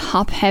more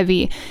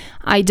top-heavy,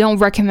 I don't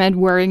recommend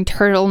wearing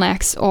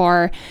turtlenecks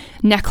or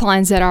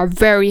necklines that are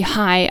very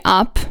high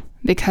up,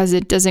 because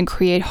it doesn't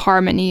create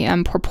harmony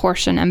and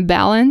proportion and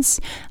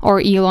balance,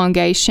 or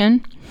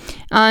elongation.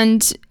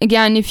 And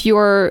again, if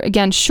you're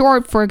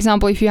short, for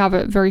example, if you have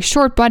a very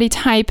short body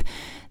type,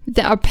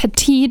 that are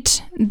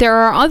petite, there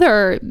are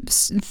other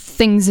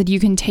things that you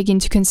can take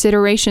into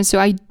consideration. So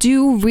I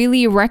do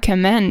really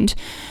recommend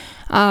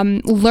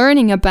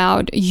learning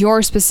about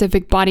your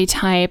specific body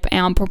type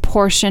and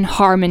proportion,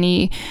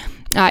 harmony,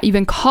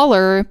 even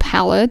color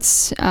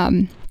palettes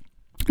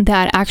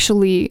that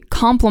actually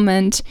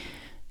complement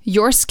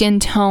your skin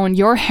tone,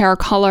 your hair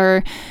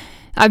color.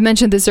 I've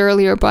mentioned this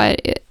earlier,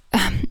 but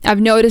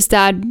I've noticed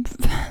that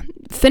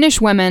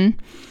Finnish women,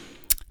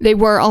 they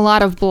wear a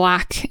lot of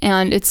black,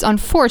 and it's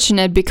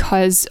unfortunate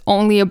because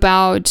only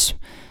about,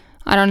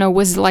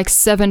 was it like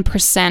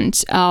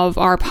 7% of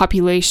our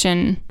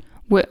population,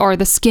 or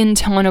the skin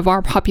tone of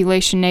our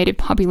population, native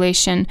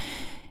population,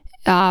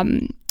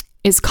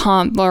 is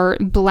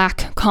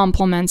black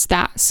complements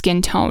that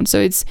skin tone. So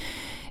it's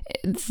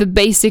the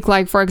basic,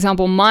 like, for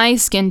example, my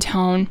skin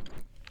tone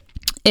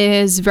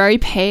is very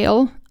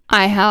pale.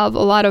 I have a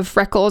lot of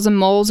freckles and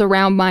moles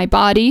around my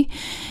body.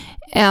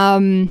 I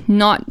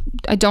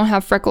don't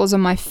have freckles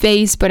on my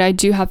face, but I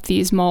do have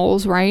these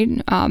moles, right?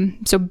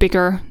 So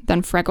bigger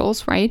than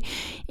freckles, right?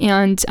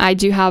 And I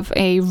do have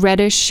a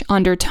reddish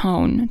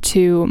undertone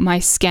to my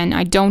skin.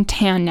 I don't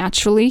tan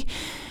naturally,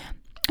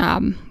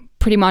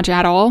 pretty much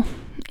at all.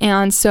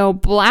 And so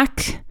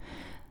black,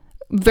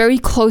 very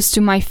close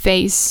to my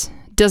face,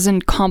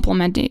 doesn't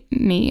complement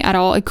me at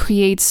all. It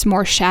creates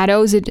more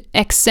shadows. It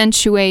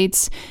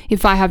accentuates,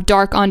 if I have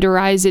dark under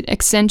eyes, it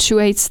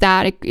accentuates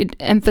that. It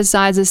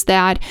emphasizes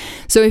that.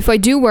 So if I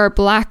do wear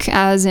black,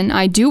 as in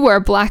I do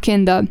wear black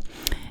in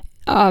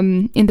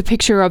the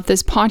picture of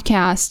this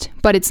podcast,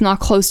 but it's not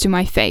close to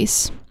my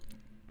face.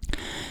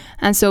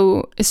 And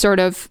so it's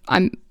sort of,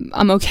 I'm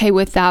okay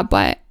with that,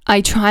 but I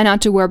try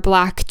not to wear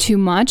black too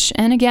much.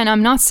 And again,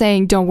 I'm not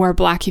saying don't wear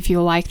black if you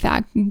like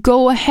that.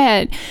 Go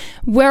ahead.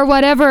 Wear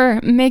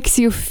whatever makes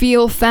you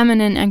feel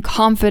feminine and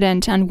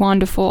confident and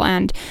wonderful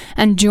and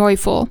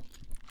joyful.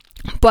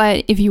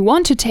 But if you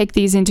want to take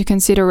these into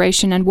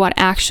consideration and what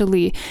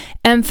actually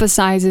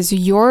emphasizes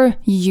your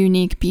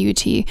unique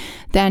beauty,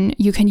 then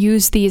you can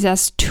use these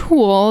as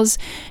tools,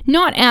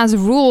 not as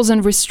rules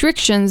and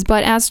restrictions,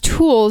 but as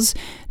tools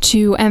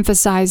to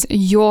emphasize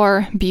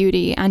your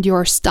beauty and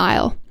your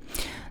style.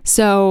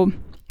 So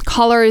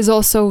color is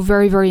also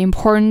very, very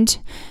important,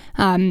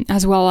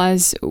 as well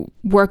as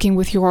working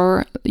with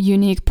your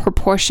unique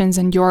proportions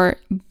and your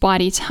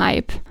body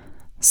type.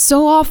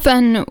 So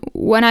often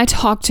when I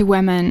talk to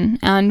women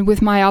and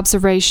with my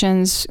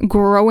observations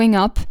growing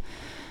up,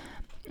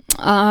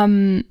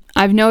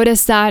 I've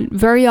noticed that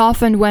very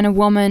often when a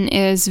woman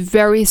is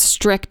very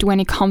strict when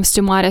it comes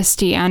to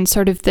modesty and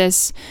sort of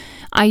this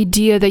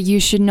idea that you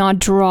should not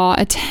draw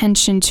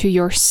attention to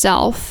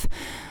yourself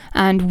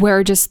and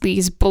wear just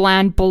these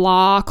bland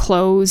blah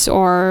clothes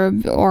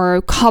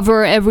or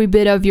cover every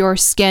bit of your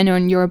skin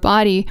on your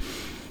body,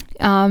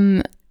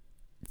 the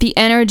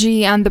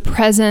energy and the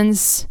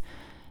presence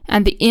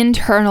and the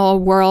internal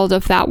world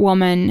of that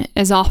woman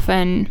is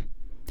often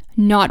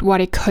not what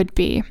it could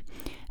be.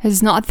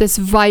 It's not this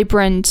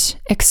vibrant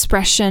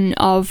expression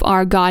of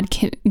our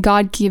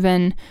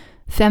God-given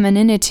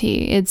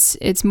femininity.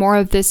 It's more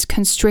of this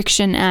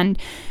constriction and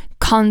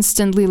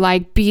constantly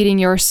like beating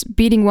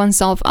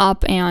oneself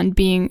up and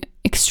being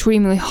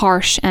extremely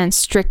harsh and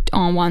strict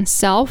on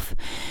oneself.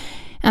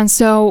 And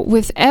so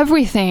with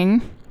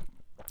everything,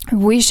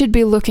 we should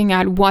be looking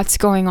at what's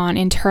going on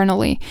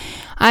internally.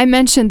 I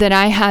mentioned that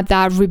I had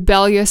that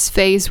rebellious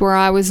phase where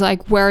I was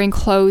like wearing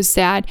clothes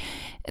that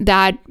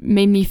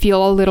made me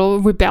feel a little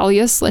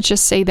rebellious, let's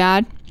just say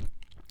that,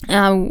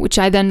 which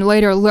I then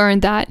later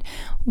learned that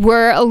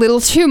were a little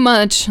too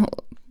much,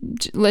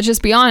 let's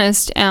just be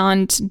honest,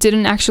 and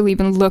didn't actually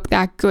even look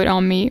that good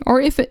on me.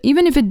 Or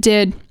even if it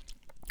did,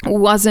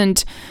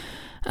 wasn't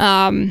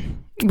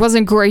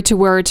great to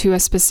wear to a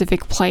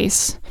specific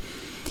place.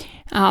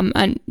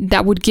 And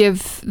that would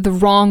give the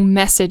wrong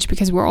message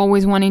because we're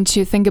always wanting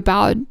to think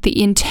about the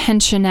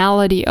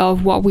intentionality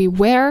of what we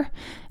wear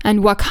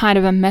and what kind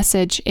of a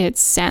message it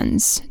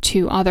sends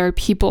to other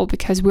people,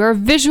 because we're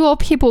visual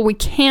people. We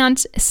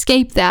can't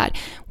escape that.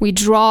 We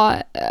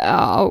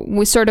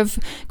sort of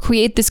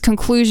create this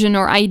conclusion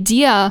or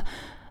idea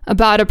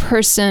about a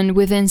person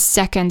within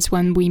seconds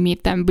when we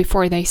meet them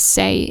before they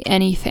say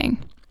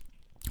anything.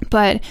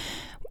 But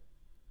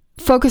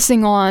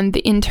focusing on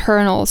the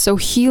internal, so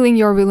healing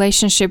your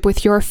relationship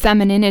with your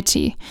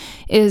femininity,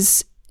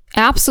 is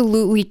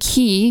absolutely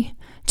key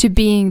to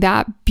being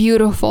that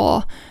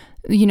beautiful,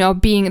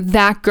 being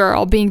that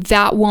girl, being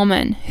that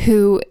woman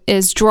who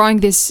is drawing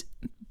this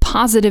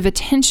positive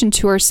attention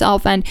to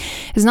herself and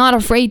is not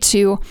afraid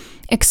to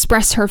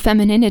express her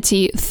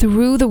femininity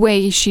through the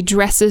way she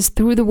dresses,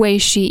 through the way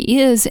she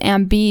is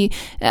and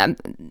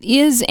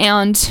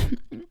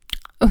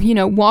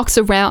walks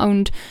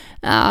around,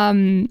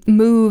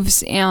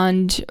 moves,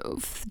 and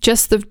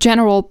just the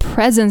general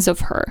presence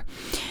of her.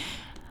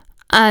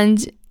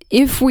 And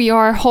if we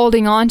are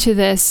holding on to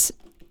this,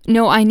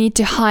 no, I need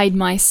to hide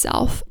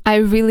myself. I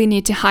really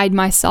need to hide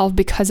myself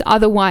because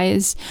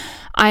otherwise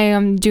I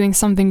am doing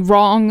something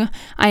wrong.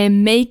 I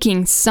am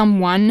making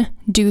someone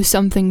do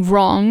something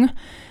wrong.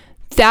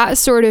 That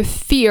sort of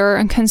fear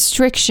and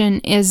constriction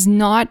is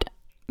not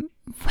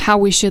how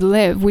we should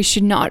live. We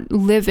should not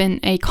live in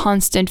a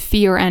constant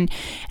fear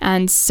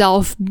and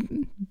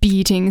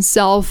self-beating,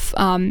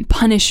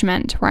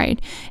 self-punishment,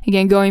 right?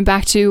 Again, going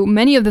back to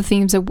many of the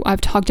themes that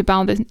I've talked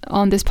about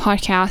on this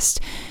podcast,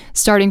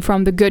 starting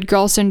from the good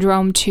girl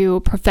syndrome to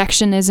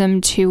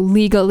perfectionism to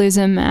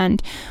legalism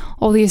and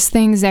all these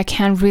things that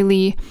can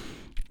really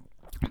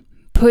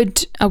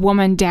put a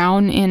woman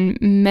down in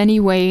many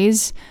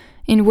ways,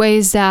 in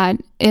ways that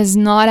is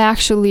not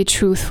actually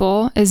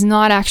truthful, is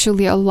not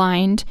actually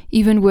aligned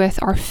even with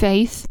our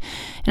faith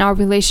and our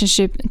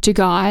relationship to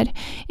God,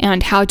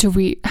 and how to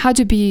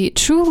be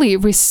truly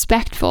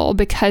respectful.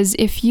 Because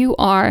if you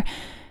are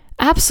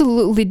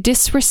absolutely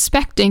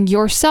disrespecting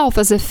yourself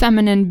as a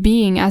feminine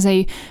being, as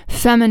a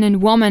feminine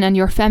woman and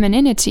your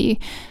femininity,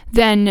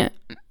 then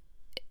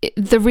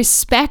the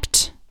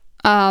respect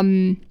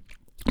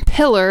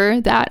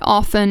pillar that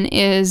often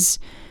is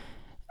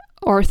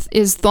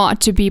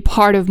thought to be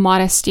part of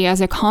modesty as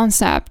a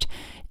concept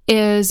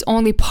is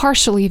only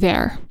partially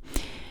there.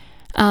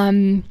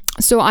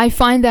 So I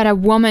find that a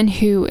woman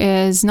who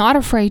is not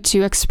afraid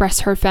to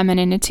express her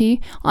femininity,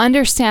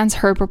 understands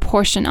her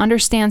proportion,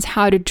 understands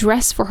how to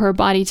dress for her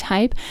body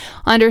type,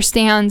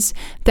 understands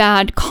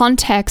that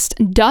context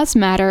does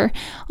matter,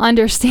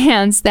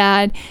 understands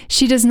that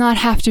she does not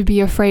have to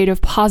be afraid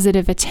of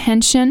positive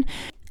attention,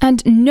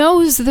 and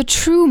knows the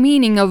true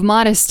meaning of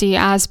modesty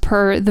as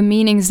per the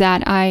meanings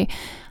that I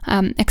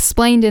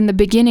explained in the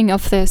beginning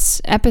of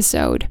this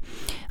episode.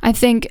 I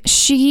think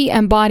she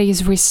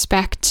embodies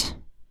respect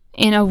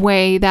in a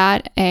way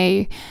that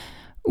a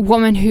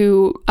woman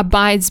who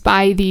abides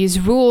by these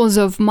rules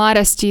of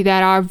modesty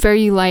that are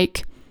very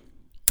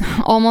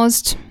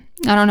almost,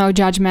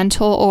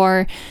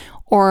 judgmental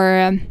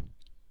or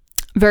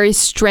very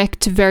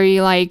strict, very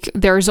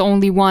there's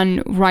only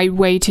one right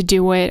way to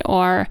do it,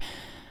 or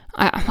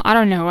I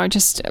don't know. I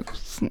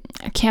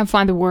can't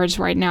find the words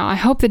right now. I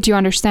hope that you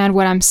understand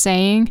what I'm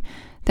saying.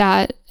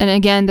 And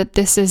again, that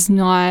this is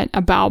not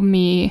about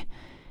me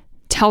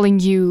telling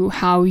you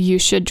how you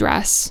should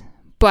dress,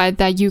 but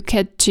that you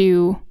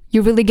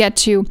really get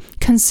to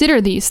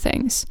consider these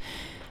things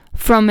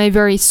from a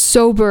very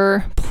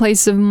sober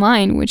place of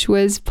mind, which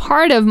was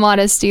part of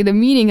modesty, the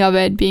meaning of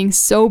it, being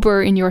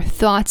sober in your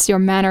thoughts, your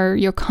manner,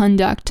 your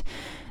conduct,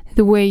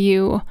 the way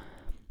you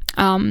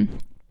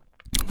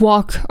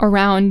walk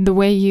around, the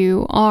way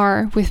you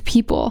are with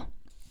people,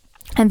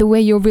 and the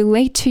way you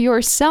relate to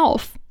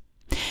yourself.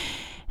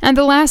 And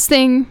the last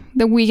thing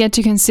that we get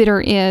to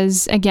consider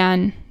is,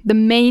 again, the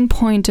main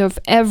point of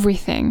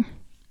everything.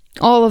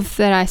 All of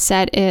that I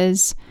said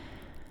is,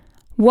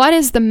 what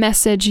is the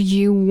message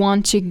you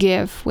want to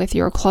give with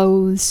your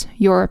clothes,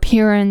 your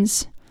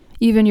appearance,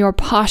 even your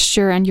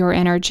posture and your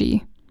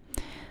energy?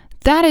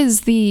 That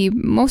is the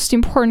most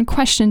important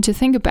question to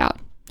think about.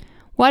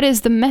 What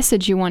is the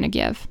message you want to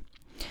give?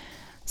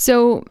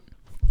 So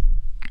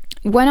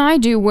when I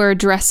do wear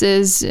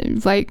dresses,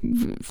 like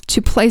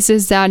to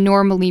places that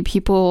normally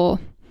people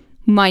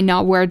might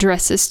not wear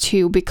dresses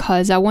to,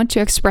 because I want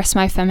to express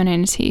my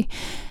femininity.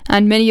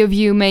 And many of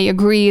you may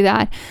agree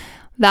that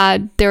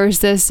there's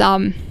this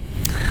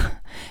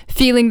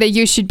feeling that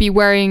you should be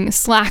wearing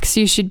slacks,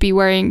 you should be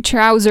wearing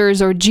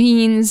trousers or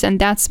jeans, and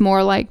that's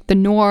more like the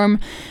norm.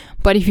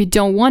 But if you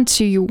don't want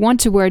to, you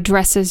want to wear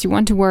dresses, you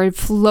want to wear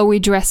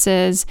flowy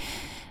dresses,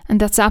 and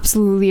that's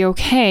absolutely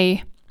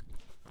okay.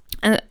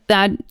 And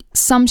that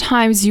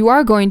sometimes you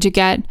are going to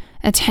get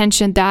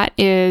attention that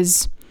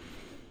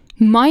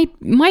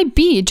might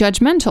be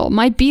judgmental,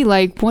 might be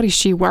like, what is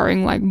she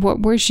wearing? Like,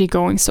 where is she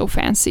going so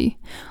fancy?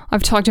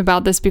 I've talked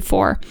about this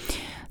before.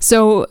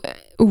 So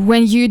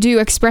when you do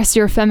express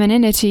your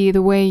femininity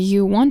the way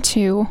you want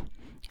to,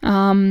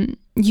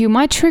 you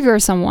might trigger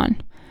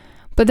someone.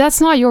 But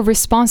that's not your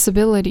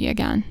responsibility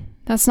again.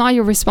 That's not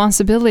your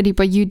responsibility,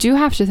 but you do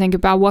have to think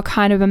about what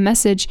kind of a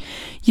message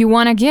you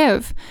want to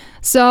give.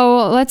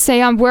 So let's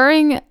say I'm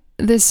wearing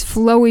this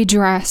flowy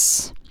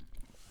dress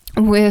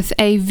with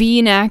a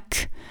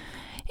V-neck,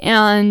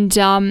 and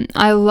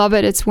I love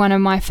it. It's one of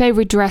my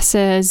favorite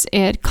dresses.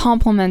 It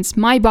complements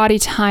my body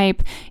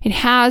type. It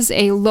has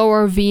a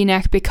lower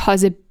V-neck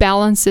because it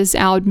balances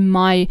out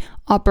my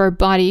upper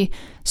body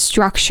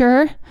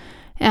structure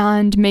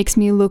and makes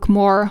me look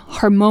more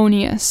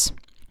harmonious.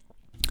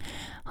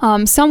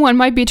 Someone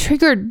might be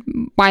triggered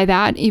by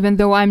that, even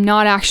though I'm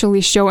not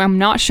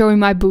showing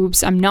my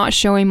boobs, I'm not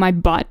showing my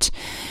butt,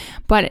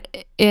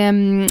 but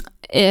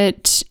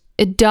it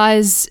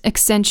does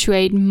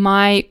accentuate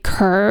my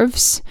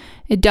curves.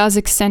 It does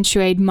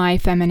accentuate my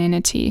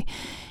femininity.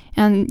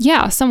 And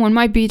yeah, someone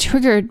might be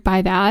triggered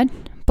by that,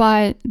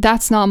 but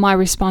that's not my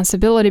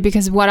responsibility,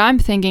 because what I'm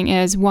thinking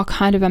is, what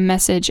kind of a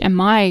message am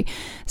I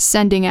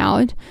sending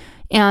out?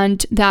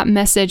 And that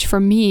message for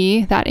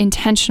me, that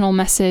intentional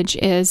message,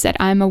 is that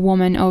I'm a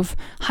woman of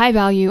high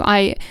value.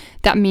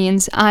 That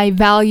means I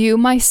value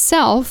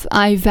myself.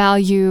 I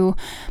value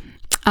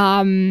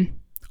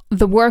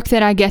the work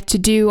that I get to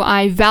do.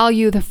 I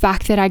value the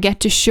fact that I get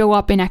to show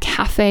up in a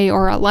cafe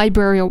or a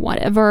library or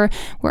whatever,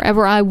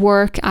 wherever I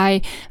work.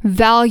 I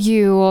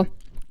value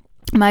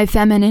my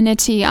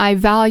femininity. I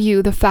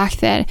value the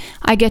fact that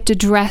I get to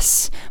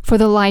dress for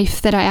the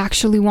life that I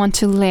actually want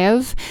to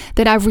live,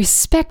 that I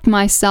respect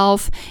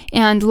myself,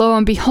 and lo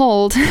and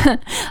behold,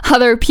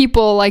 other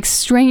people, like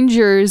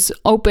strangers,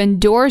 open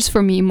doors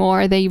for me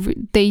more.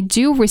 They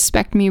do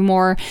respect me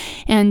more,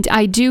 and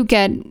I do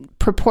get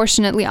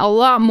proportionately a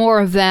lot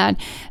more of that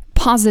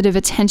positive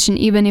attention,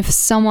 even if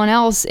someone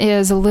else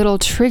is a little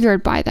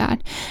triggered by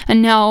that.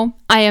 And no,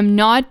 I am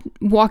not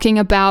walking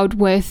about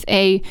with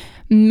a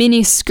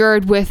mini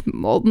skirt with,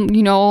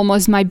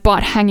 almost my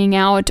butt hanging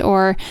out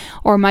or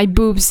my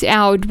boobs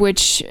out,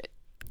 which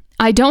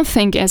I don't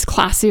think is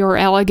classy or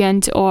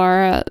elegant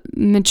or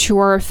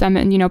mature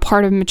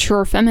part of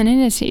mature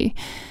femininity.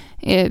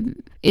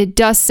 It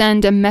does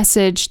send a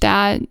message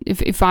that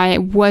if I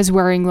was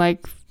wearing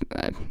like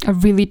a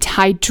really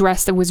tight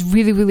dress that was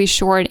really, really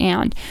short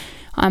and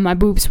my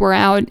boobs were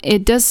out,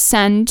 it does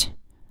send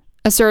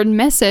a certain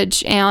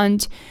message.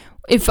 And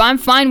if I'm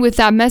fine with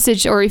that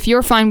message, or if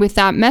you're fine with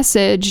that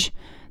message,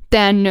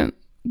 then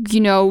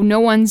no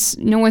one's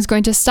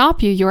going to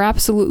stop you. You're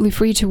absolutely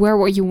free to wear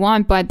what you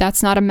want, but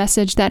that's not a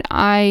message that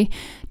I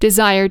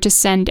desire to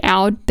send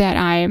out, that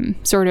I'm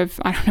sort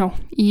of,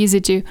 easy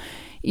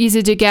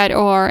to get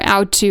or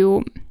out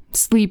to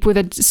sleep with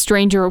a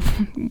stranger or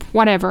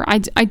whatever. I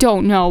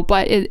don't know,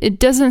 but it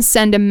doesn't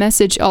send a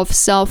message of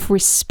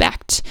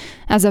self-respect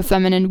as a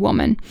feminine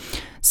woman.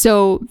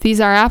 So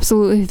these are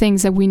absolutely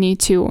things that we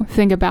need to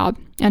think about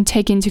and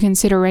take into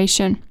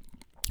consideration.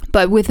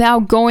 But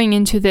without going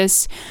into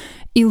this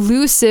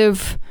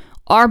elusive,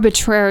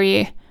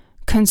 arbitrary,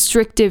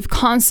 constrictive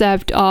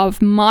concept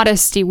of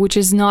modesty, which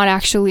is not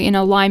actually in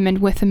alignment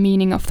with the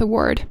meaning of the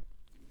word.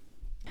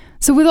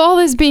 So with all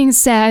this being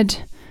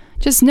said,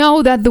 just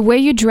know that the way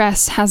you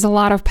dress has a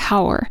lot of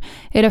power.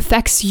 It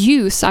affects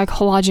you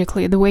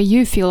psychologically, the way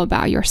you feel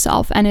about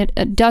yourself, and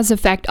it does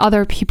affect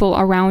other people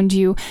around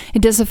you.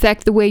 It does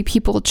affect the way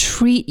people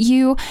treat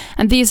you,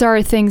 and these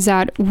are things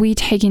that we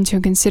take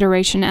into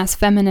consideration as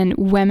feminine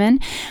women,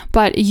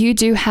 but you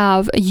do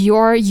have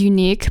your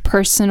unique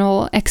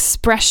personal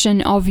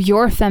expression of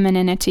your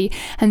femininity,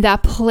 and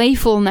that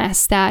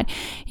playfulness, that,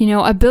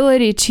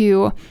 ability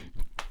to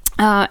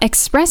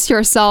express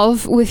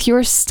yourself with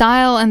your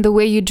style and the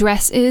way you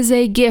dress is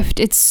a gift.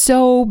 It's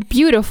so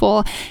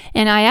beautiful,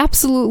 and I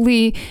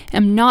absolutely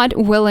am not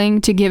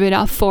willing to give it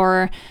up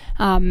for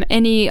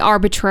any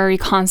arbitrary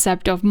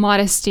concept of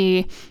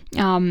modesty,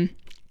 and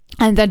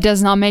that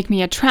does not make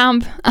me a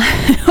tramp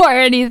or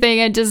anything.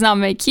 It does not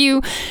make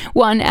you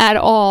one at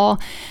all,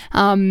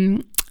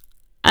 and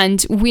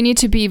we need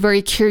to be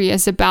very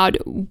curious about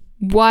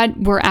what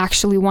we're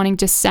actually wanting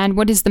to send,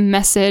 what is the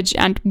message,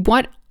 and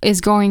what is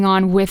going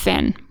on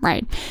within,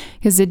 right?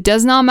 Because it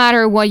does not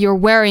matter what you're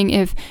wearing.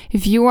 If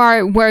you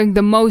are wearing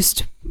the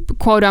most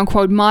quote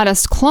unquote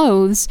modest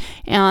clothes,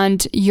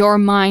 and your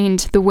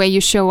mind, the way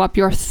you show up,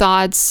 your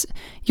thoughts,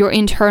 your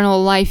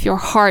internal life, your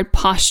heart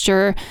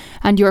posture,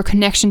 and your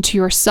connection to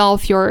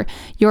yourself, your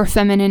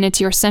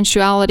femininity, your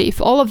sensuality,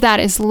 if all of that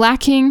is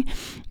lacking,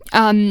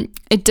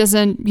 it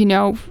doesn't,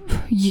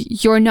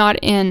 you're not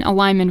in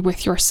alignment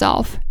with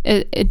yourself.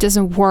 It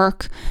doesn't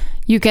work.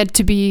 You get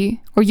to be,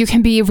 or you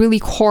can be really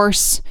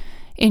coarse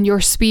in your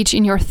speech,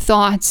 in your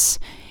thoughts,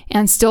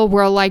 and still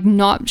we're like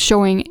not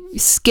showing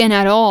skin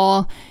at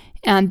all,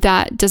 and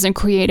that doesn't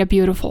create a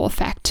beautiful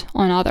effect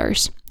on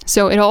others.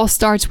 So it all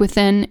starts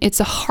within. It's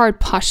a heart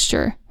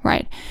posture,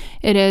 right?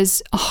 It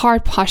is a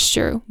heart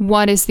posture.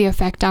 What is the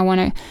effect I want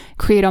to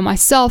create on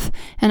myself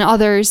and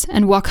others,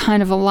 and what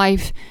kind of a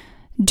life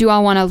do I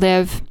want to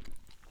live?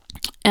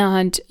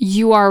 And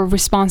you are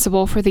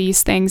responsible for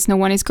these things. No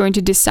one is going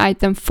to decide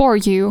them for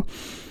you.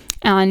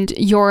 And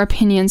your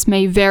opinions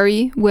may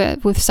vary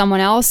with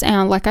someone else.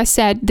 And like I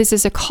said, this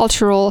is a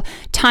cultural,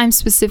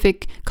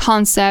 time-specific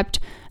concept.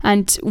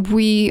 And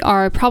we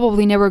are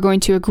probably never going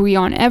to agree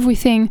on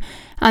everything.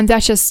 And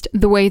that's just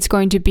the way it's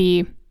going to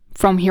be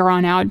from here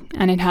on out.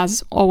 And it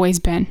has always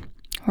been,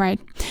 right?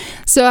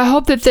 So I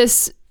hope that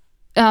this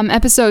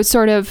episode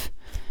sort of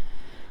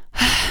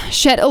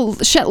shed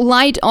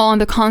light on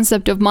the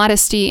concept of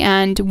modesty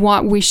and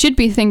what we should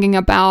be thinking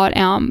about,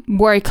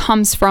 where it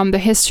comes from, the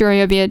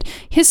history of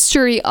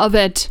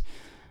it.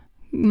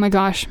 Oh my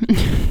gosh,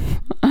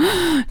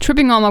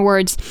 tripping on my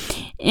words,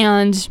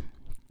 and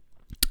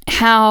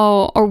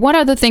how, or what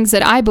are the things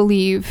that I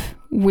believe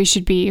we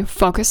should be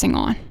focusing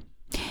on.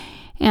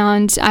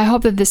 And I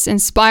hope that this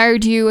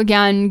inspired you.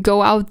 Again,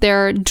 go out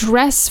there,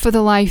 dress for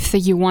the life that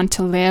you want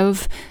to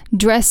live,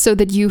 dress so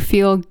that you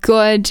feel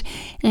good.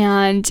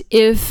 And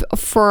if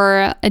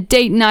for a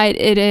date night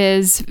it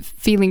is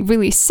feeling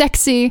really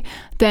sexy,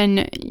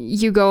 then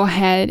you go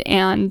ahead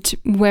and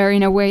wear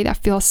in a way that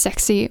feels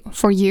sexy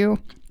for you.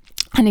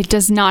 And it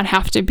does not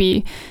have to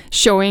be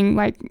showing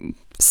like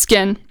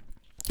skin.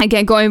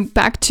 Again, going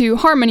back to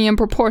harmony and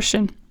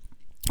proportion.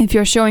 If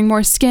you're showing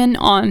more skin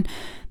on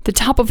the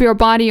top of your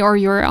body or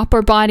your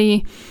upper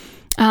body,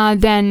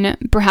 then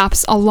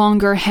perhaps a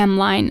longer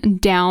hemline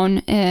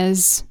down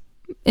is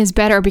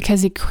better,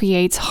 because it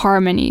creates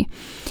harmony.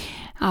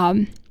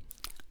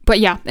 But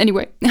yeah,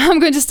 anyway, I'm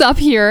going to stop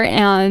here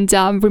and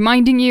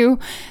reminding you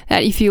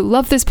that if you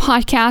love this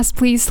podcast,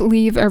 please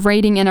leave a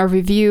rating and a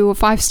review.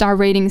 5-star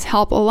ratings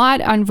help a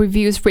lot, and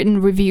written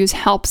reviews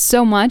help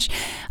so much.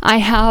 I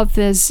have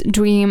this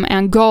dream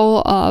and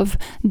goal of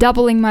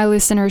doubling my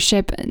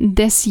listenership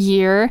this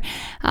year,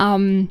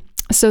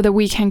 so that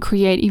we can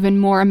create even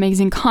more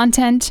amazing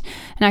content,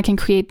 and I can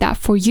create that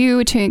for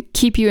you to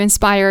keep you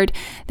inspired.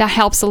 That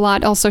helps a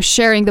lot. Also,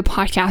 sharing the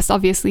podcast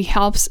obviously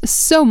helps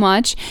so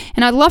much,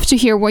 and I'd love to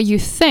hear what you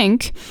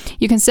think.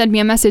 You can send me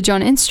a message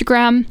on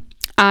Instagram.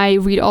 I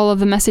read all of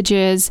the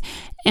messages,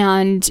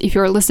 and if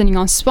you're listening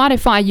on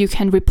Spotify, you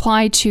can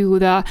reply to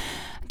the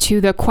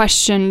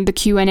question, the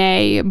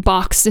Q&A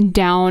box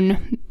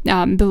down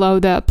below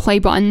the play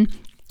button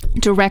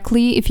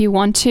directly if you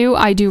want to.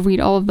 I do read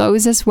all of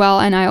those as well,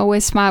 and I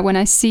always smile when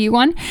I see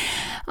one.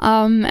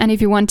 And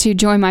if you want to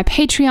join my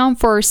Patreon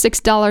for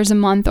 $6 a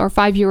month or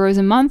 €5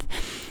 a month,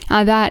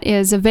 that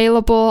is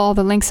available. All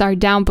the links are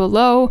down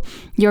below.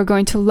 You're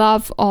going to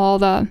love all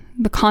the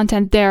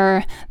content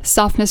there. The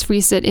Softness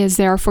Reset is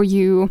there for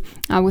you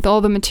with all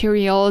the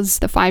materials,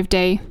 the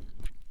 5-day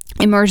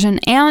immersion,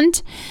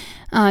 and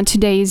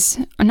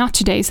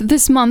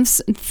this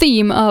month's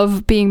theme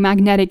of being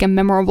magnetic and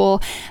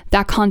memorable.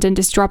 That content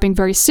is dropping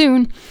very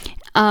soon.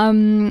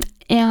 And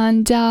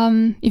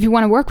if you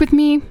want to work with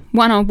me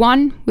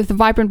one-on-one with the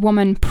Vibrant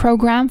Woman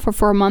program for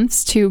 4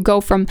 months to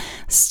go from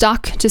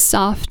stuck to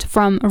soft,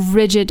 from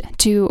rigid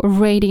to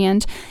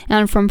radiant,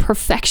 and from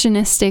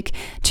perfectionistic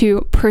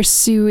to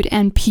pursued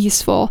and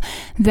peaceful,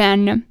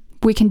 then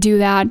we can do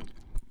that.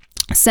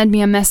 Send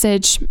me a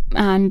message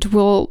and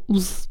we'll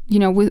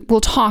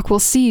talk. We'll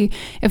see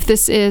if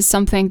this is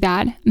something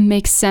that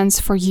makes sense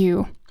for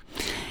you.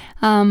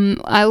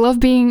 I love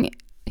being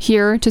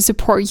here to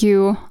support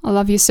you. I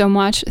love you so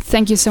much.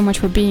 Thank you so much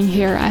for being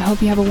here. I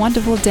hope you have a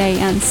wonderful day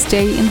and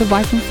stay in the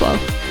vibe and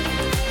flow.